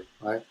creator,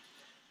 right?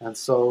 And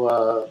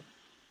so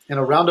in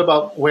a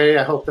roundabout way,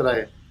 I hope that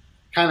I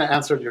kind of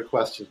answered your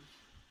question.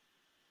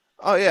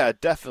 Oh yeah,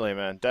 definitely,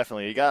 man.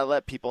 Definitely. You gotta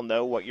let people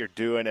know what you're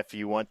doing if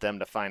you want them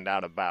to find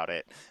out about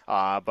it.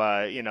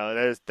 But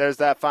there's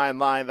that fine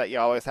line that you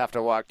always have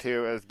to walk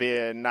to, as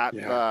being not,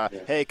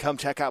 hey, come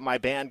check out my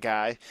band,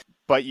 guy.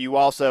 But you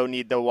also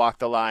need to walk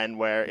the line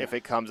where if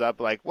it comes up,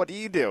 like, what do?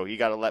 You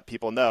got to let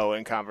people know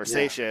in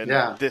conversation.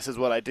 This is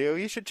what I do.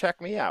 You should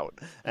check me out.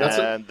 That's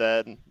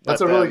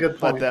a really good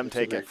point. Let them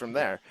take it from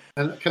there.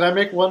 And can I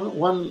make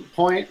one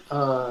point?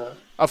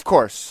 Of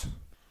course.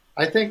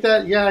 I think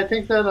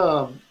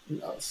that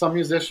some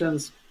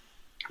musicians,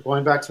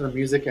 going back to the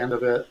music end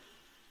of it,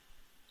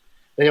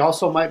 they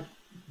also might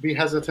be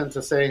hesitant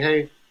to say,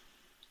 hey,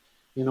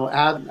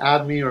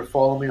 add me or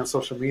follow me on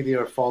social media,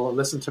 or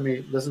listen to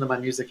my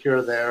music here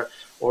or there,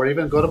 or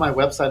even go to my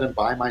website and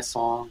buy my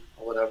song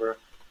or whatever.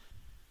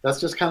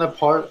 That's just kind of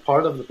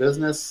part of the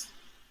business.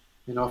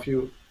 If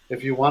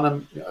you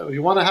want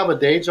to have a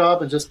day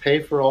job and just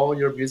pay for all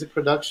your music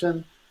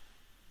production,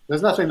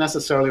 there's nothing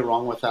necessarily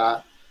wrong with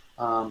that.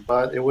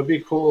 But it would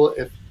be cool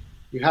if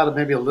you had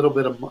maybe a little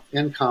bit of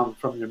income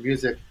from your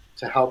music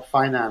to help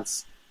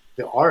finance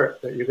the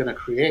art that you're going to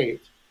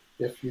create,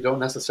 if you don't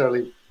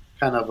necessarily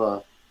kind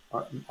of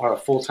are a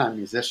full-time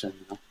musician.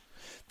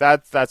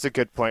 That's a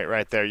good point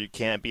right there. You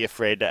can't be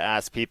afraid to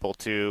ask people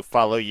to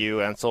follow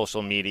you on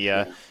social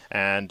media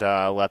and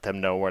let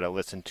them know where to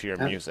listen to your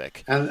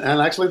music. And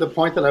actually the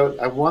point that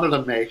I wanted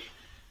to make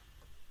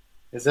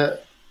is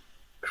that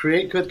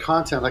create good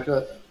content.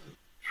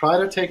 Try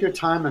to take your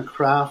time and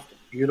craft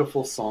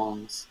beautiful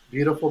songs,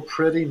 beautiful,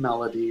 pretty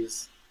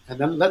melodies, and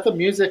then let the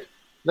music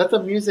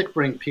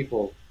bring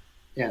people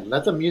in.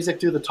 Let the music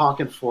do the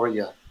talking for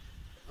you.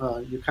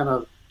 You kind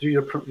of do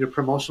your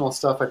promotional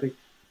stuff. I think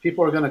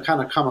people are going to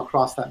kind of come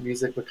across that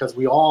music, because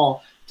we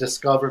all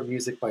discover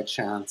music by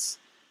chance,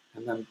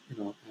 and then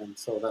and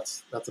so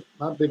that's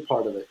a big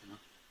part of it.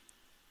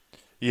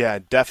 Yeah,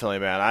 definitely,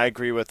 man. I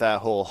agree with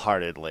that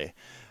wholeheartedly.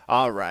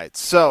 All right,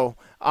 so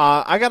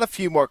I got a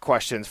few more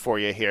questions for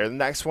you here. The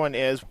next one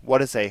is,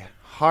 what is a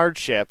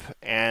hardship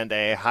and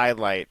a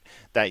highlight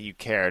that you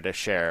care to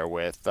share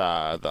with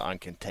the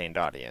Uncontained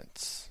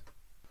audience?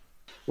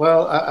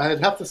 Well,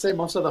 I'd have to say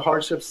most of the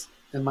hardships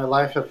in my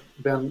life have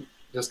been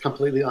just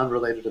completely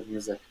unrelated to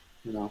music,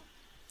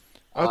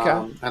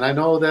 Okay. And I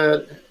know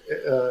that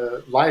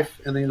life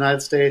in the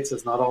United States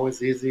is not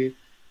always easy.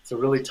 It's a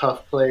really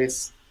tough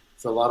place.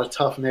 It's a lot of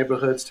tough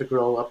neighborhoods to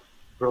grow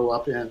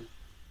up in.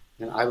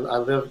 And I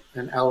live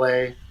in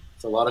LA.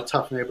 It's a lot of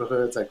tough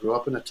neighborhoods. I grew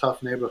up in a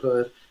tough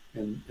neighborhood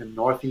in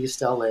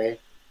Northeast LA.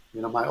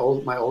 My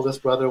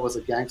oldest brother was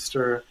a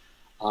gangster.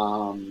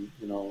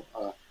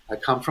 I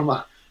come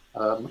from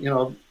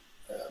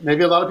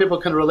maybe a lot of people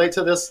can relate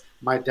to this.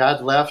 My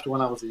dad left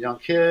when I was a young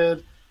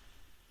kid.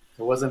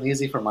 It wasn't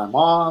easy for my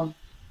mom.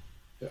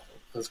 It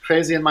was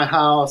crazy in my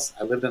house.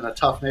 I lived in a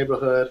tough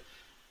neighborhood.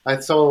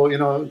 Going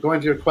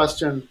to your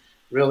question,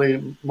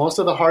 really, most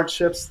of the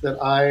hardships that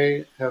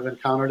I have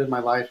encountered in my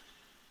life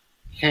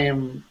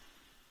came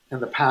in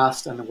the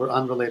past and were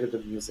unrelated to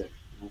music.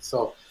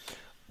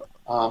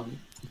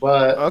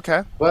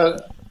 Okay.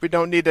 But we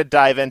don't need to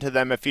dive into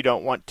them if you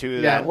don't want to.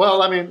 Yeah. Then.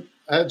 Well, I mean,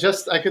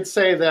 I could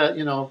say that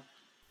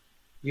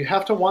you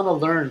have to want to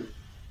learn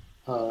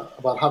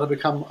about how to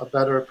become a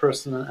better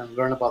person and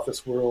learn about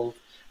this world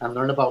and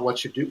learn about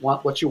what you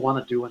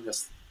want to do in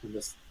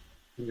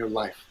your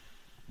life.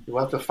 You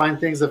have to find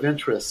things of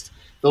interest.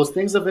 Those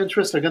things of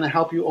interest are going to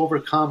help you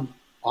overcome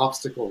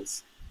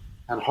obstacles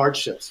and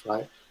hardships,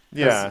 right?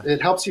 Yeah.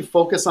 It helps you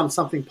focus on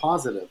something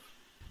positive.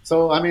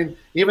 So, I mean,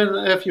 even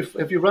if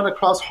you run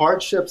across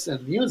hardships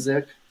in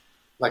music,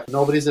 like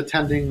nobody's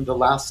attending the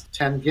last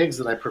 10 gigs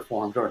that I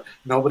performed, or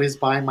nobody's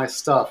buying my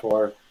stuff,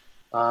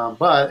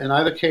 but in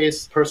either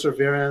case,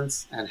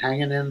 perseverance and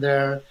hanging in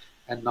there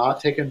and not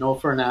taking no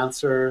for an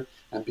answer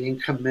and being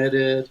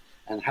committed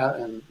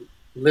and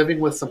living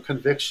with some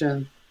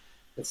conviction.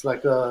 It's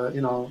like that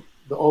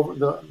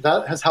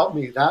has helped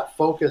me. That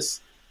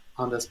focus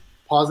on this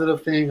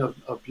positive thing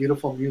of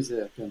beautiful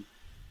music and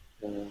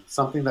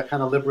something that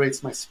kind of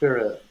liberates my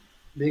spirit.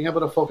 Being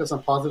able to focus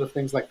on positive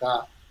things like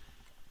that,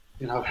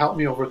 helped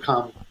me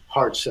overcome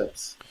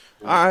hardships.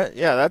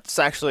 Yeah, that's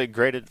actually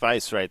great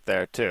advice right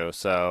there too.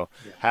 So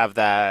have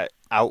that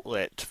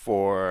outlet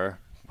for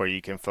where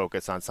you can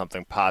focus on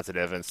something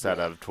positive instead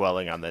of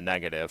dwelling on the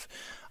negative,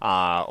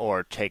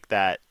 or take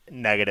that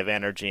negative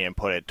energy and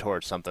put it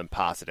towards something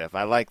positive.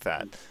 I like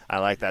that.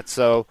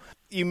 So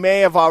you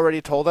may have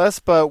already told us,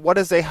 but what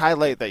is a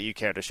highlight that you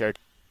care to share?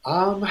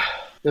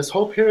 This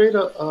whole period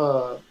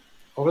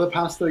over the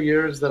past 3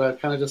 years that I've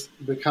kind of just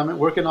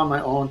working on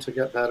my own to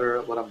get better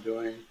at what I'm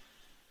doing.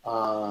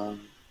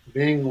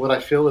 Being what I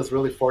feel is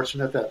really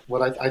fortunate that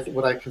what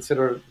I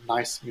consider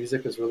nice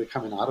music is really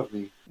coming out of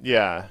me.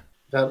 Yeah.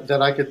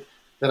 That I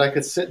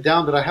could sit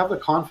down. That I have the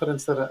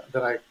confidence that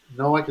I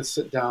know I could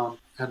sit down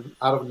and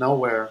out of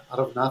nowhere, out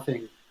of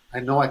nothing,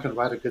 I know I can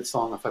write a good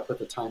song if I put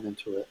the time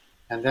into it.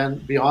 And then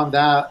beyond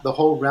that, the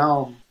whole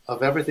realm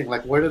of everything.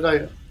 Like where did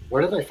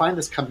I find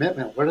this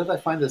commitment? Where did I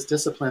find this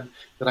discipline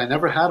that I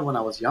never had when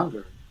I was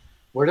younger?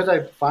 Where did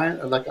I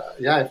find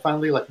I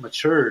finally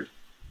matured.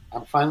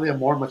 I'm finally a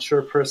more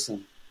mature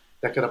person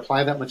that could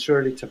apply that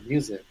maturity to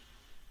music.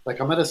 Like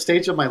I'm at a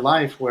stage of my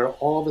life where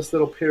all this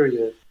little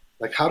period,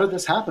 like how did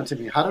this happen to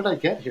me? How did I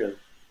get here?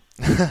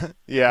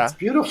 Yeah. It's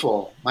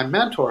beautiful. My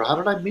mentor, how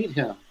did I meet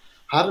him?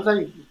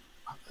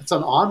 It's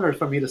an honor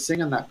for me to sing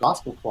in that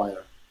gospel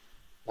choir.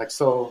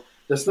 So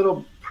this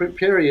little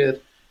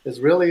period is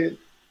really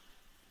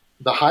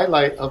the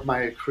highlight of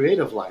my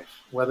creative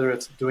life, whether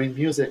it's doing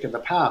music in the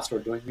past or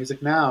doing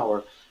music now,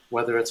 or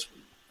whether it's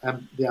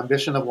the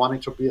ambition of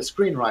wanting to be a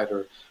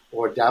screenwriter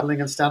or dabbling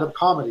in stand-up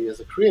comedy as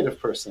a creative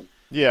person.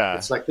 Yeah.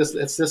 It's like this.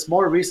 It's this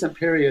more recent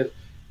period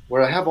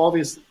where I have all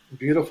these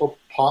beautiful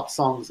pop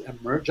songs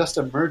just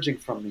emerging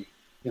from me.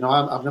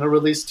 I'm going to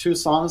release 2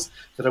 songs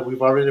that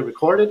we've already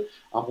recorded.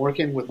 I'm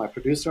working with my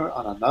producer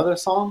on another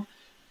song,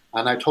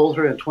 and I told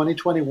her in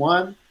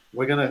 2021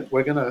 we're gonna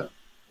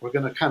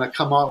kind of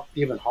come up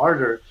even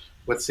harder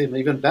with some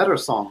even better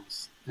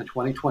songs in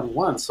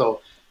 2021.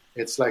 So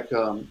it's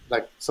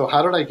so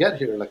how did I get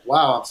here?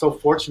 Wow, I'm so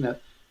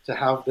fortunate to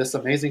have this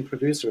amazing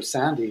producer,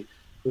 Sandy,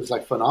 who's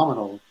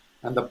phenomenal,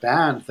 and the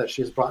band that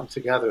she's brought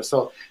together.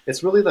 So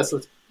it's really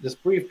this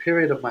brief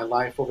period of my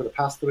life over the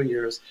past 3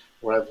 years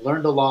where I've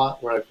learned a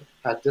lot, where I've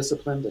had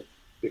discipline to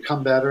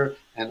become better,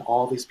 and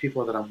all these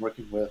people that I'm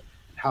working with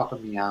and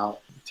helping me out,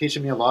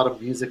 teaching me a lot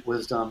of music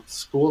wisdom,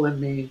 schooling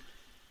me,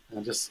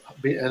 and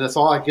it's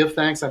all I give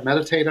thanks. I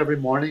meditate every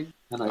morning,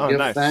 and I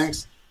give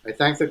thanks. I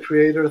thank the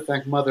Creator,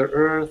 thank Mother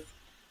Earth.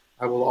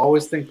 I will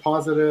always think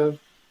positive.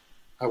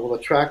 I will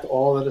attract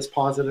all that is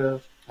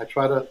positive. I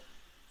try to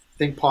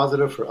think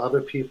positive for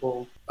other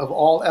people of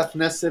all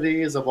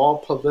ethnicities, of all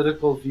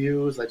political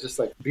views. I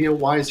just be a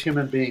wise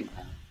human being,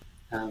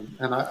 and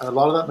a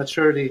lot of that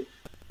maturity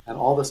and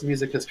all this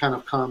music has kind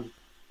of come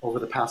over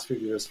the past few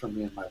years for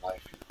me in my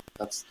life.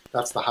 That's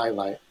the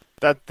highlight.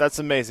 That's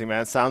amazing,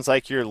 man. It sounds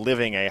like you're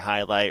living a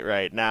highlight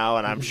right now,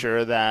 and I'm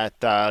sure that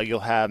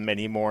you'll have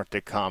many more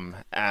to come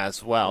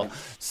as well. Yeah.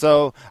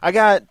 So I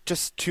got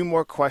just 2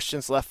 more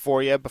questions left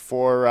for you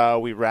before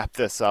we wrap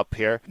this up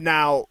here.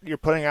 Now, you're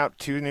putting out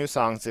 2 new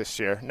songs this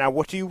year. Now,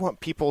 what do you want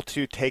people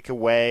to take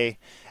away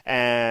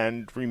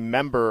and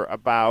remember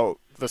about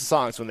the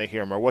songs when they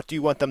hear them, or what do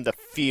you want them to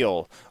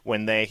feel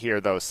when they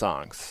hear those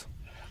songs?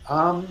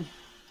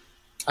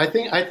 I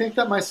think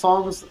that my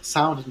songs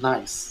sound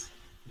nice,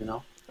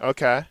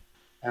 Okay.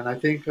 And I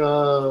think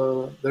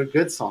they're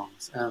good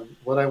songs. And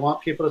what I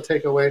want people to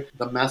take away,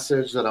 the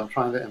message that I'm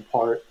trying to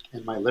impart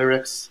in my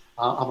lyrics,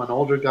 I'm an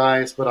older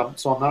guy, but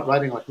I'm not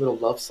writing like little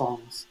love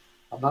songs.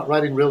 I'm not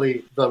writing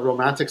really the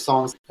romantic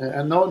songs.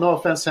 And no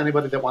offense to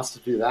anybody that wants to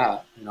do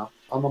that.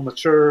 I'm a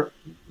mature,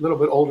 little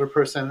bit older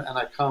person, and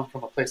I come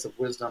from a place of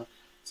wisdom.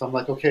 So I'm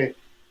like, okay,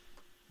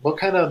 what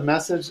kind of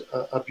message,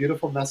 a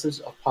beautiful message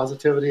of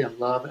positivity and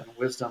love and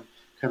wisdom,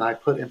 can I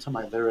put into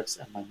my lyrics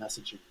and my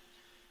messaging?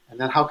 And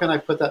then how can I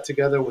put that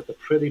together with a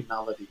pretty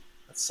melody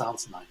that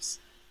sounds nice?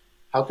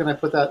 How can I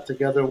put that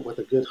together with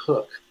a good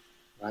hook,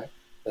 right?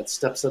 That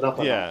steps it up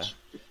a notch.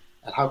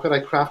 And how could I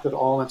craft it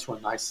all into a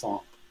nice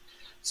song?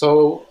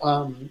 So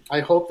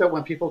I hope that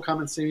when people come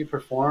and see me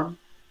perform,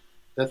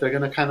 that they're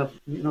going to kind of,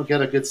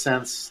 get a good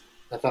sense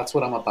that that's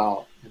what I'm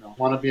about. I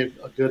want to be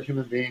a good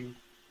human being.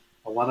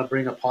 I want to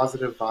bring a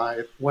positive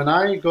vibe. When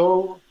I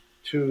go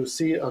to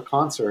see a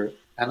concert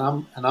and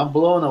I'm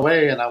blown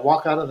away and I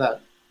walk out of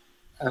that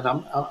and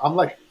I'm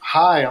like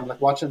high, I'm like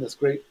watching this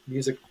great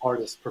music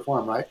artist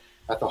perform, right?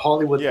 At the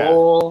Hollywood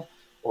Bowl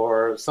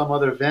or some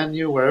other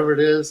venue, wherever it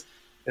is.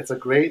 It's a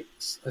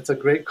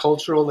great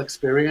cultural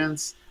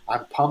experience.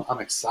 I'm pumped. I'm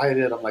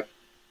excited. I'm like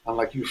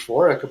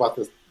euphoric about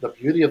the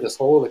beauty of this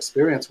whole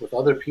experience with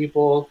other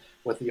people,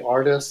 with the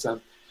artists,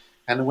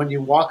 and when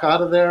you walk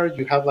out of there,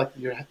 you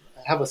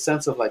have a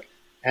sense of like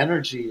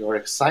energy or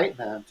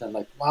excitement and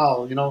like,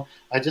 wow,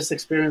 I just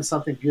experienced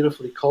something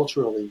beautifully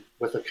culturally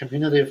with a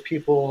community of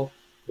people,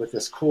 with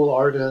this cool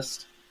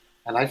artist,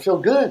 and I feel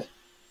good.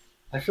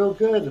 I feel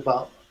good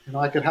about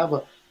I could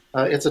have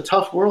it's a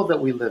tough world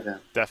that we live in.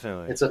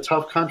 Definitely, it's a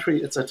tough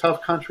country. It's a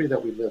tough country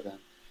that we live in.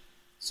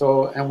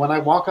 So, and when I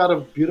walk out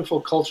of beautiful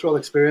cultural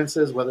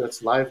experiences, whether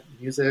it's live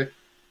music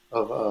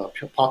of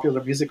a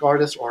popular music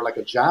artist or like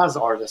a jazz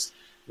artist,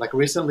 like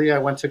recently I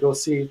went to go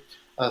see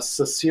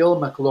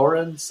Cecile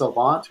McLaurin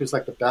Savant, who's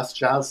like the best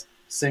jazz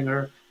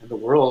singer in the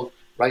world,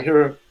 right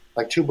here,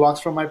 like 2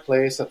 blocks from my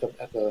place at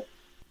the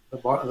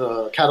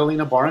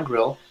Catalina Bar and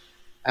Grill,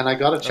 and I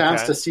got a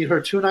chance to see her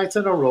 2 nights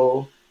in a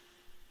row,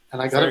 and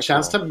I got a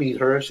chance to meet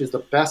her. She's the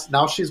best.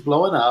 Now she's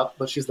blowing up,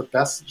 but she's the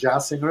best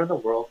jazz singer in the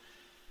world.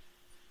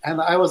 And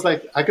I was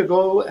like, I could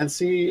go and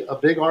see a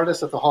big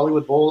artist at the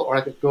Hollywood Bowl, or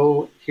I could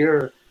go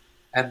here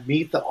and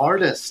meet the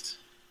artist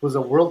who's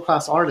a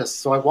world-class artist.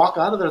 So I walk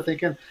out of there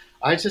thinking,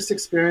 I just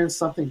experienced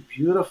something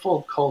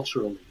beautiful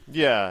culturally.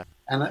 Yeah.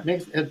 And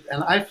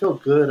and I feel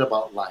good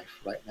about life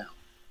right now.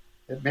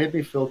 It made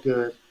me feel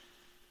good.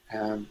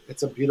 And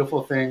it's a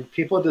beautiful thing.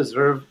 People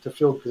deserve to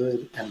feel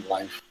good in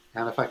life.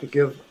 And if I could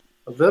give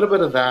a little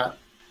bit of that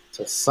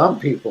to some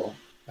people,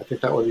 I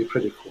think that would be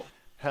pretty cool.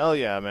 Hell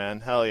yeah, man.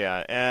 Hell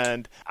yeah.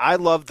 And I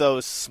love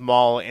those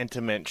small,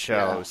 intimate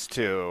shows,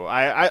 too.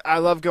 I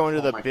love going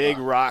to the big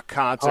rock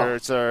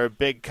concerts or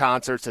big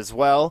concerts as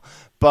well.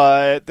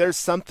 But there's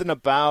something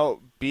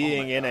about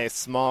being in a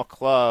small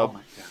club,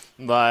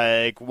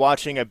 like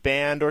watching a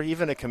band or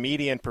even a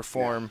comedian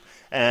perform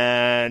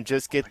and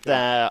just get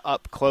that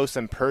up close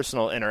and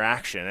personal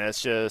interaction. It's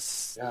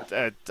just,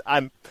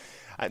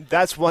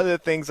 that's one of the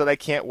things that I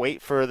can't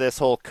wait for this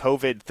whole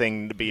COVID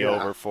thing to be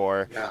over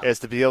for, is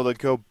to be able to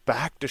go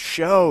back to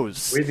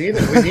shows. We need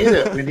it. We need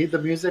it. We need the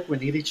music. We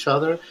need each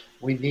other.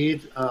 We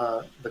need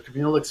the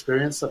communal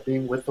experience of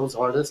being with those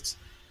artists.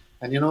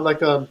 And,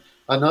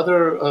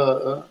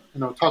 another,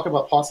 talk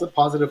about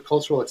positive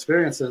cultural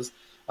experiences,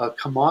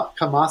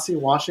 Kamasi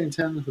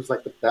Washington, who's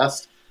like the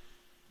best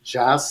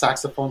jazz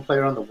saxophone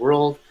player in the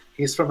world.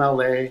 He's from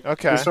L.A.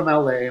 He's from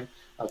L.A.,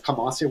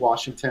 Kamasi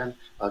Washington.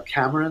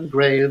 Cameron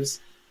Graves,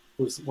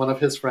 who's one of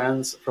his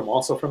friends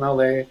also from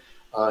LA.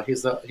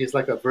 He's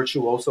like a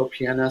virtuoso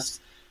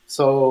pianist.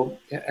 So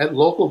at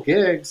local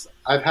gigs,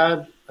 I've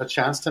had a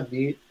chance to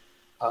meet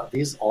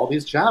all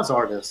these jazz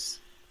artists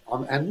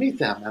and meet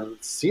them and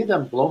see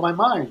them blow my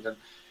mind. And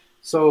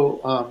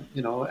so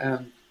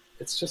and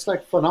it's just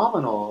like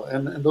phenomenal.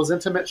 And those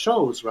intimate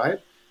shows, right?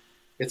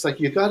 It's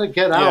like you got to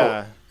get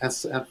out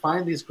and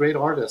find these great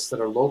artists that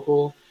are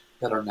local,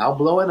 that are now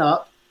blowing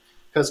up.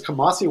 Because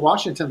Kamasi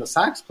Washington, the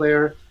sax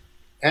player,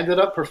 ended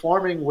up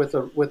performing with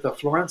the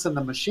Florence and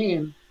the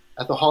Machine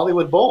at the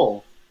Hollywood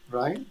Bowl,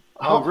 right?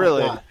 Oh,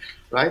 really?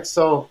 Right.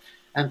 So,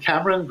 and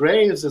Cameron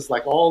Graves is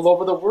like all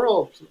over the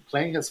world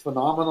playing his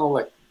phenomenal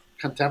like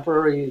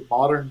contemporary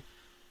modern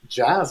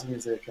jazz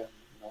music,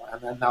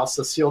 and then now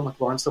Cecile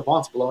McLaurin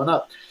Savant's blowing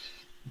up.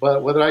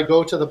 But whether I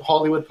go to the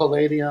Hollywood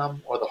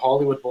Palladium or the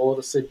Hollywood Bowl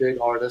to see big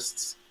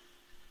artists,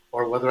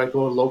 or whether I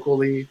go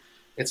locally,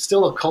 it's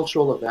still a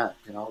cultural event,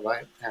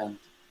 right? And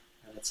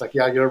it's like,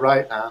 yeah, you're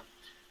right, man.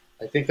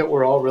 I think that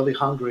we're all really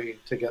hungry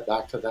to get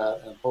back to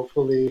that, and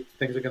hopefully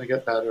things are going to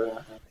get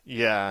better.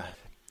 Yeah.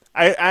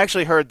 I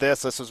actually heard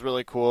this. This was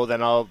really cool.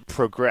 Then I'll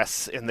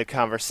progress in the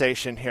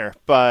conversation here.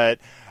 But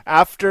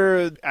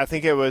after, I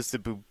think it was the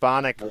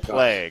bubonic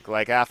plague,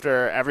 like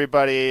after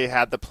everybody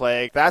had the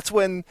plague, that's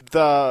when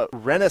the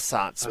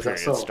Renaissance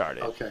period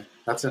started. Okay,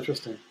 that's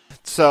interesting.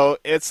 So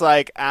it's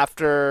like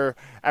after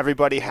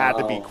everybody had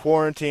to be Wow.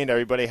 quarantined,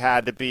 everybody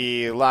had to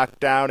be locked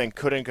down and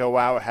couldn't go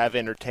out, have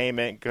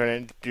entertainment,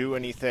 couldn't do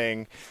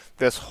anything.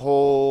 The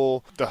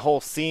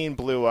whole scene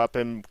blew up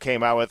and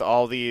came out with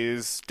all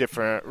these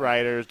different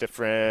writers,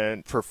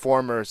 different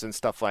performers and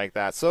stuff like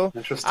that. So I'm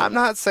Interesting.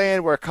 not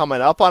saying we're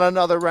coming up on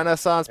another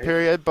Renaissance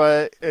period,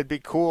 but it'd be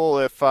cool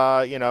if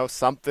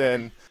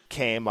something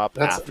came up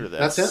after this.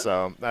 That's it.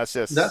 So that's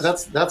That,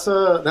 just that's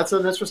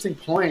an interesting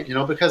point,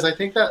 because I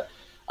think that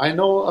I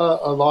know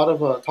a lot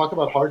of talk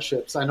about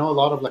hardships. I know a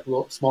lot of like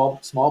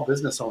small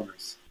business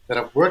owners that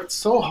have worked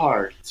so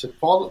hard to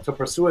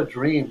pursue a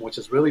dream, which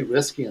is really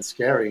risky and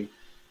scary.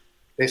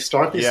 They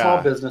start these small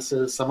yeah.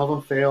 businesses. Some of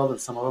them failed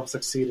and some of them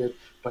succeeded.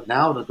 But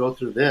now to go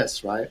through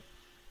this, right?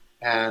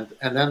 And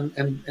then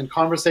in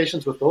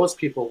conversations with those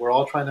people, we're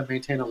all trying to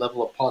maintain a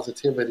level of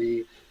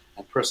positivity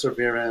and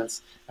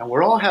perseverance, and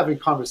we're all having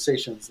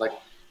conversations like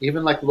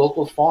even like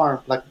local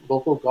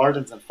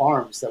gardens and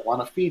farms that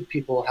want to feed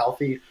people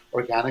healthy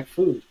organic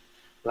food,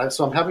 right?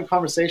 So I'm having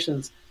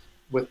conversations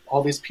with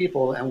all these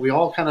people, and we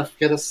all kind of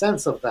get a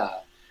sense of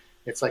that.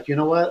 It's like, you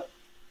know what,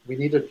 we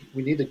need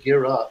to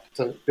gear up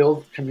to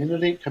build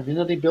community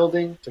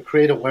building, to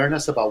create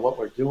awareness about what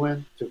we're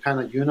doing, to kind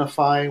of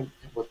unify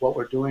with what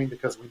we're doing,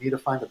 because we need to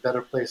find a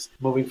better place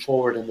moving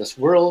forward in this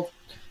world.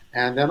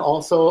 And then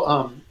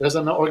also, there's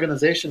an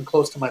organization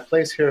close to my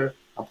place here.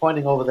 I'm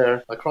pointing over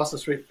there across the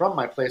street from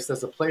my place.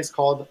 There's a place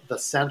called The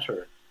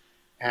Center,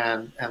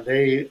 and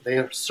they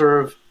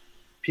serve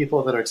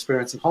people that are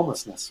experiencing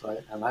homelessness, right?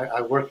 And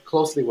I work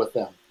closely with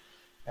them.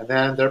 And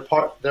then they're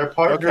Okay.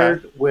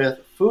 partnered with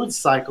Food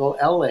Cycle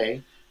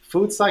LA.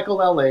 Food Cycle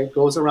LA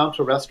goes around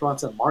to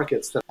restaurants and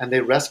markets and they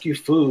rescue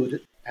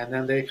food, and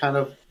then they kind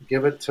of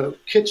give it to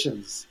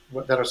kitchens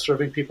that are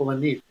serving people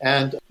in need.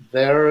 And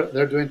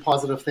they're doing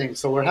positive things.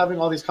 So we're having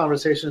all these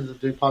conversations and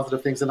doing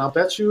positive things. And I'll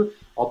bet you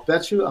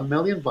 $1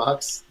 million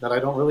that I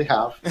don't really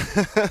have,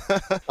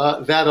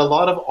 that a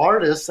lot of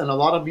artists and a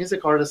lot of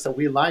music artists that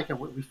we like and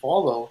we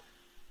follow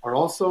are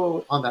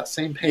also on that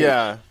same page,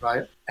 Yeah.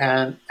 right?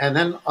 And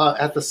then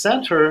at the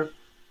center,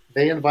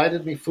 they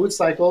invited me. Food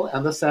Cycle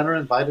and the center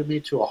invited me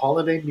to a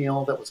holiday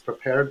meal that was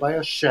prepared by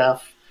a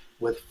chef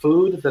with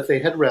food that they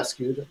had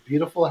rescued. A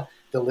beautiful,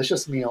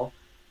 delicious meal.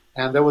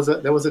 And there was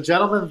a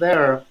gentleman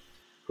there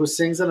who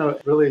sings in a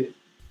really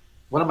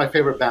one of my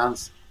favorite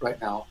bands right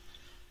now,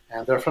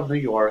 and they're from New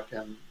York,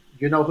 and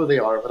you know who they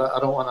are, but I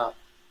don't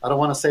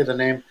want to say the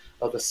name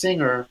of the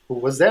singer who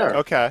was there,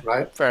 Okay.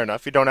 right? Fair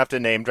enough. You don't have to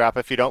name drop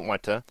if you don't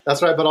want to.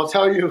 That's right, but I'll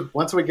tell you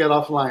once we get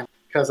offline,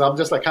 because I'm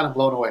just like kind of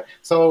blown away.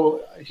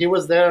 So he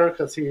was there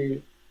because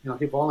he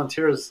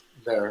volunteers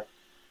there,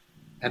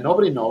 and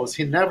nobody knows.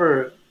 He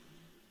never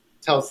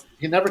tells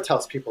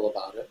people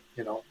about it.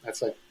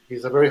 It's like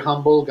he's a very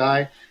humble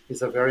guy.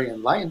 He's a very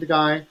enlightened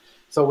guy.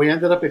 So we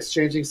ended up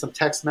exchanging some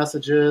text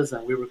messages,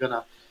 and we were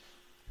gonna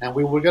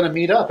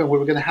meet up, and we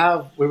were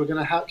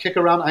gonna kick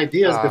around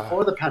ideas Uh,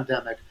 before the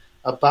pandemic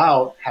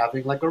about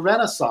having like a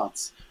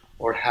renaissance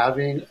or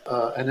having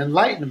an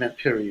enlightenment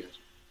period.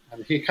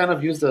 And he kind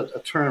of used a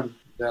term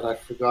that I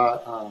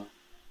forgot,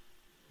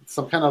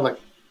 some kind of like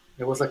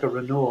it was like a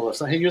renewal or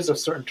something. He used a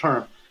certain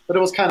term, but it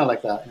was kind of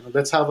like that.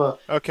 Let's have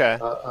okay.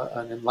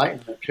 an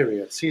enlightenment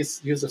period. So he's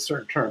used a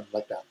certain term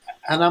like that,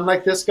 and I'm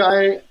like this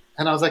guy,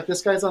 and I was like,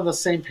 this guy's on the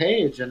same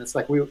page, and it's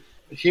like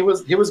he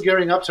was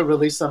gearing up to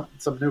release some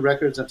new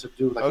records and to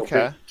do like a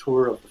Okay. big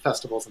tour of the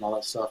festivals and all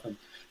that stuff, and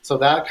so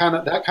that kind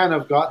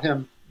of got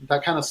him.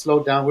 That kind of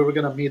slowed down. We were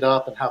going to meet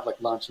up and have like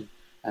lunch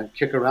and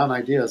kick around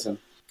ideas and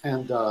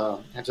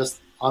just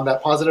on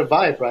that positive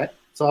vibe, right?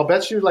 So I'll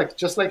bet you, like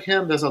just like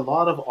him, there's a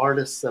lot of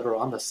artists that are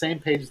on the same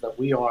page that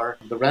we are.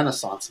 The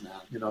Renaissance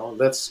man.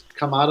 Let's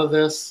come out of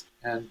this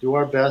and do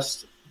our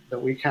best that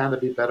we can to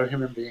be better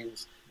human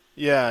beings.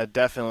 Yeah,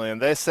 definitely.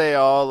 And they say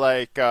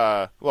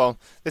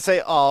they say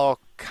all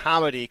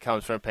comedy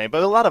comes from pain,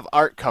 but a lot of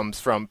art comes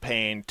from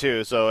pain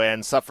too,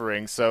 and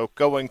suffering. So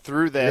going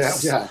through Yeah,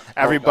 this, yeah. Oh gosh.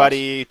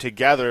 everybody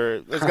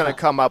together is going to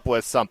come up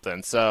with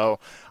something. So,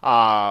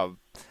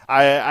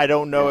 I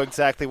don't know Yeah.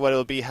 exactly what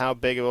it'll be, how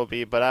big it will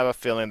be, but I have a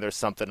feeling there's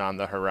something on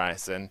the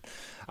horizon.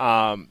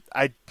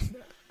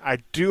 I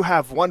do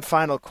have one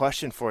final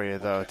question for you,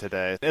 though,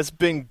 today. It's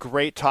been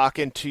great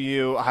talking to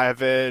you.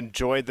 I've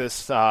enjoyed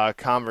this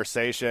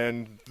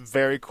conversation.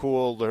 Very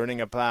cool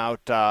learning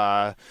about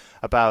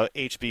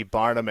H.B.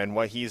 Barnum and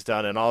what he's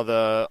done, and all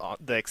the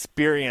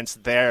experience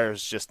there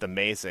is just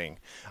amazing.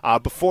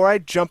 Before I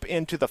jump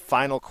into the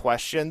final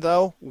question,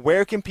 though,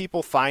 where can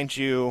people find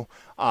you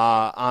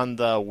on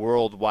the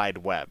World Wide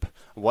Web?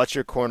 What's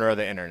your corner of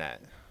the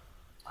internet?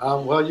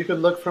 Well, you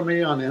can look for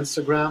me on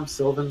Instagram,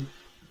 Sylvan.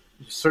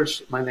 You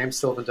search my name,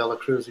 Sylvan Dela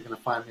Cruz. You're going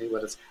to find me.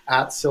 What it's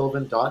at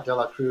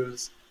Sylvan.Dela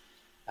Cruz.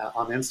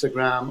 On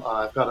Instagram,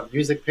 I've got a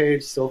music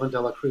page, Sylvan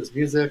Dela Cruz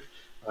Music.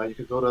 You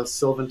can go to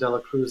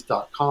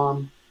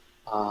sylvandelacruz.com.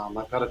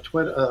 I've got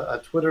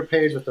a Twitter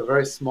page with a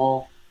very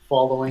small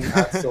following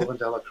at Sylvan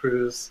Dela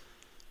Cruz.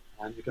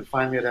 And you can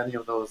find me at any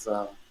of those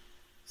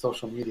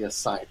social media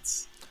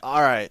sites.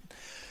 All right.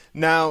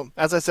 Now,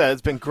 as I said,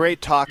 it's been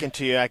great talking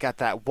to you. I got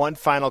that one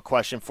final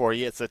question for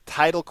you. It's the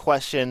title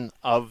question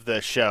of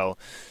the show.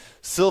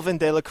 Sylvan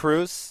De La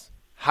Cruz,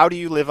 how do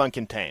you live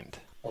uncontained?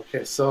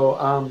 Okay,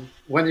 so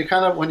when you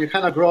kind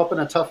of grow up in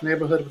a tough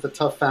neighborhood with a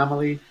tough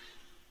family,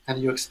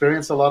 and you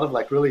experience a lot of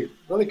like really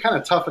kind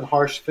of tough and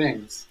harsh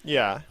things.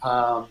 Yeah.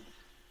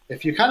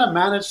 If you kind of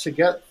manage to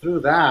get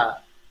through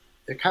that,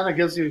 it kind of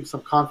gives you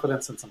some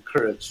confidence and some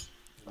courage.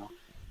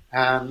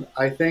 And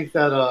I think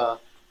that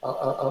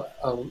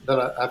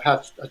that I've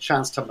had a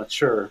chance to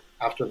mature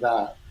after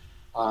that.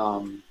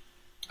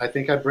 I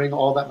think I bring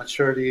all that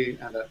maturity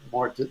and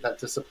that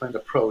disciplined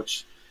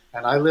approach,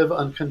 and I live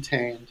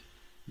uncontained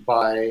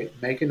by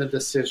making a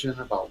decision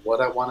about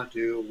what I want to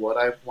do, what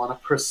I want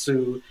to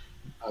pursue,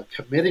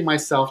 committing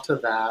myself to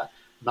that,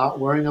 not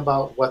worrying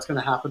about what's going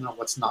to happen or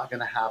what's not going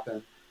to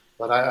happen.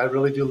 But I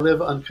really do live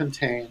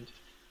uncontained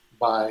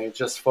by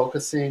just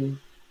focusing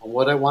on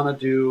what I want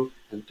to do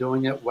and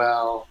doing it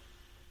well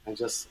and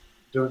just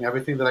doing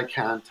everything that I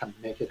can to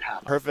make it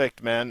happen.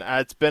 Perfect, man.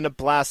 It's been a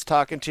blast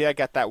talking to you. I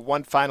got that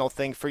one final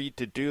thing for you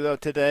to do, though,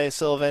 today,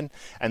 Sylvan,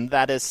 and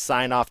that is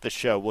sign off the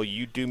show. Will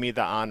you do me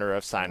the honor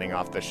of signing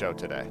off the show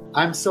today?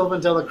 I'm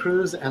Sylvan De La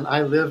Cruz, and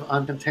I live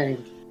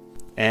uncontained.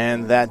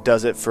 And that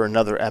does it for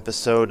another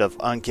episode of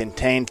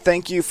Uncontained.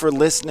 Thank you for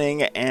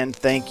listening, and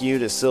thank you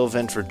to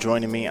Sylvan for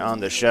joining me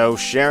on the show,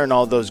 sharing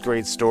all those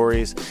great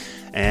stories.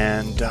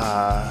 And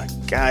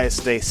guys,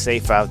 stay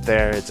safe out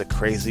there. It's a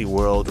crazy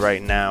world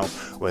right now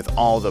with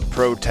all the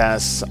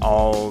protests,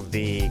 all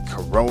the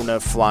corona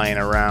flying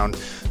around.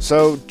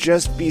 So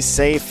just be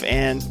safe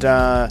and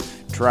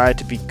try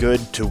to be good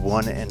to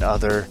one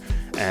another,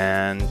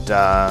 and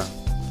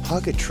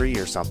hug a tree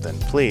or something.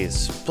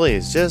 Please,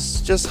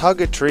 just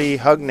hug a tree,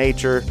 hug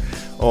nature,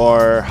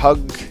 or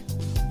hug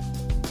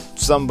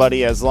somebody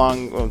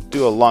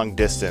do a long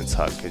distance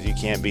hug, because you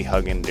can't be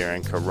hugging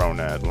during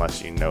corona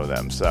unless you know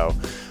them. So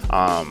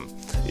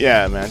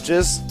yeah, man,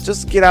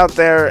 just get out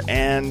there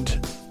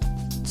and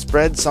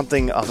spread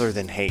something other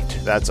than hate.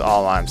 That's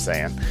all I'm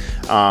saying.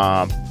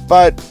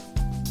 But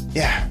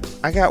yeah,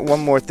 I got one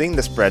more thing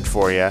to spread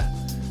for you.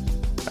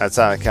 That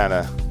sounded kind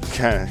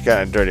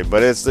of dirty,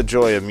 but it's the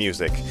joy of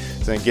music.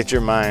 So get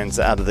your minds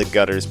out of the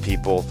gutters,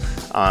 people.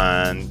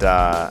 And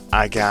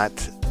I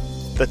got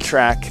the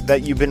track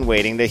that you've been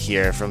waiting to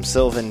hear from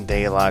Sylvan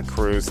De La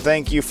Cruz.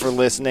 Thank you for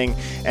listening,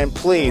 and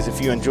please, if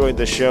you enjoyed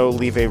the show,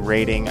 leave a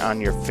rating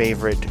on your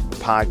favorite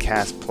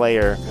podcast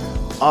player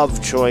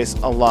of choice,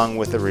 along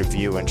with a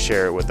review, and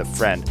share it with a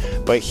friend.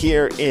 But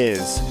here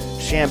is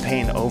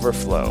Champagne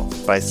Overflow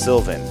by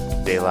Sylvan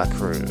De La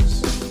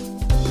Cruz.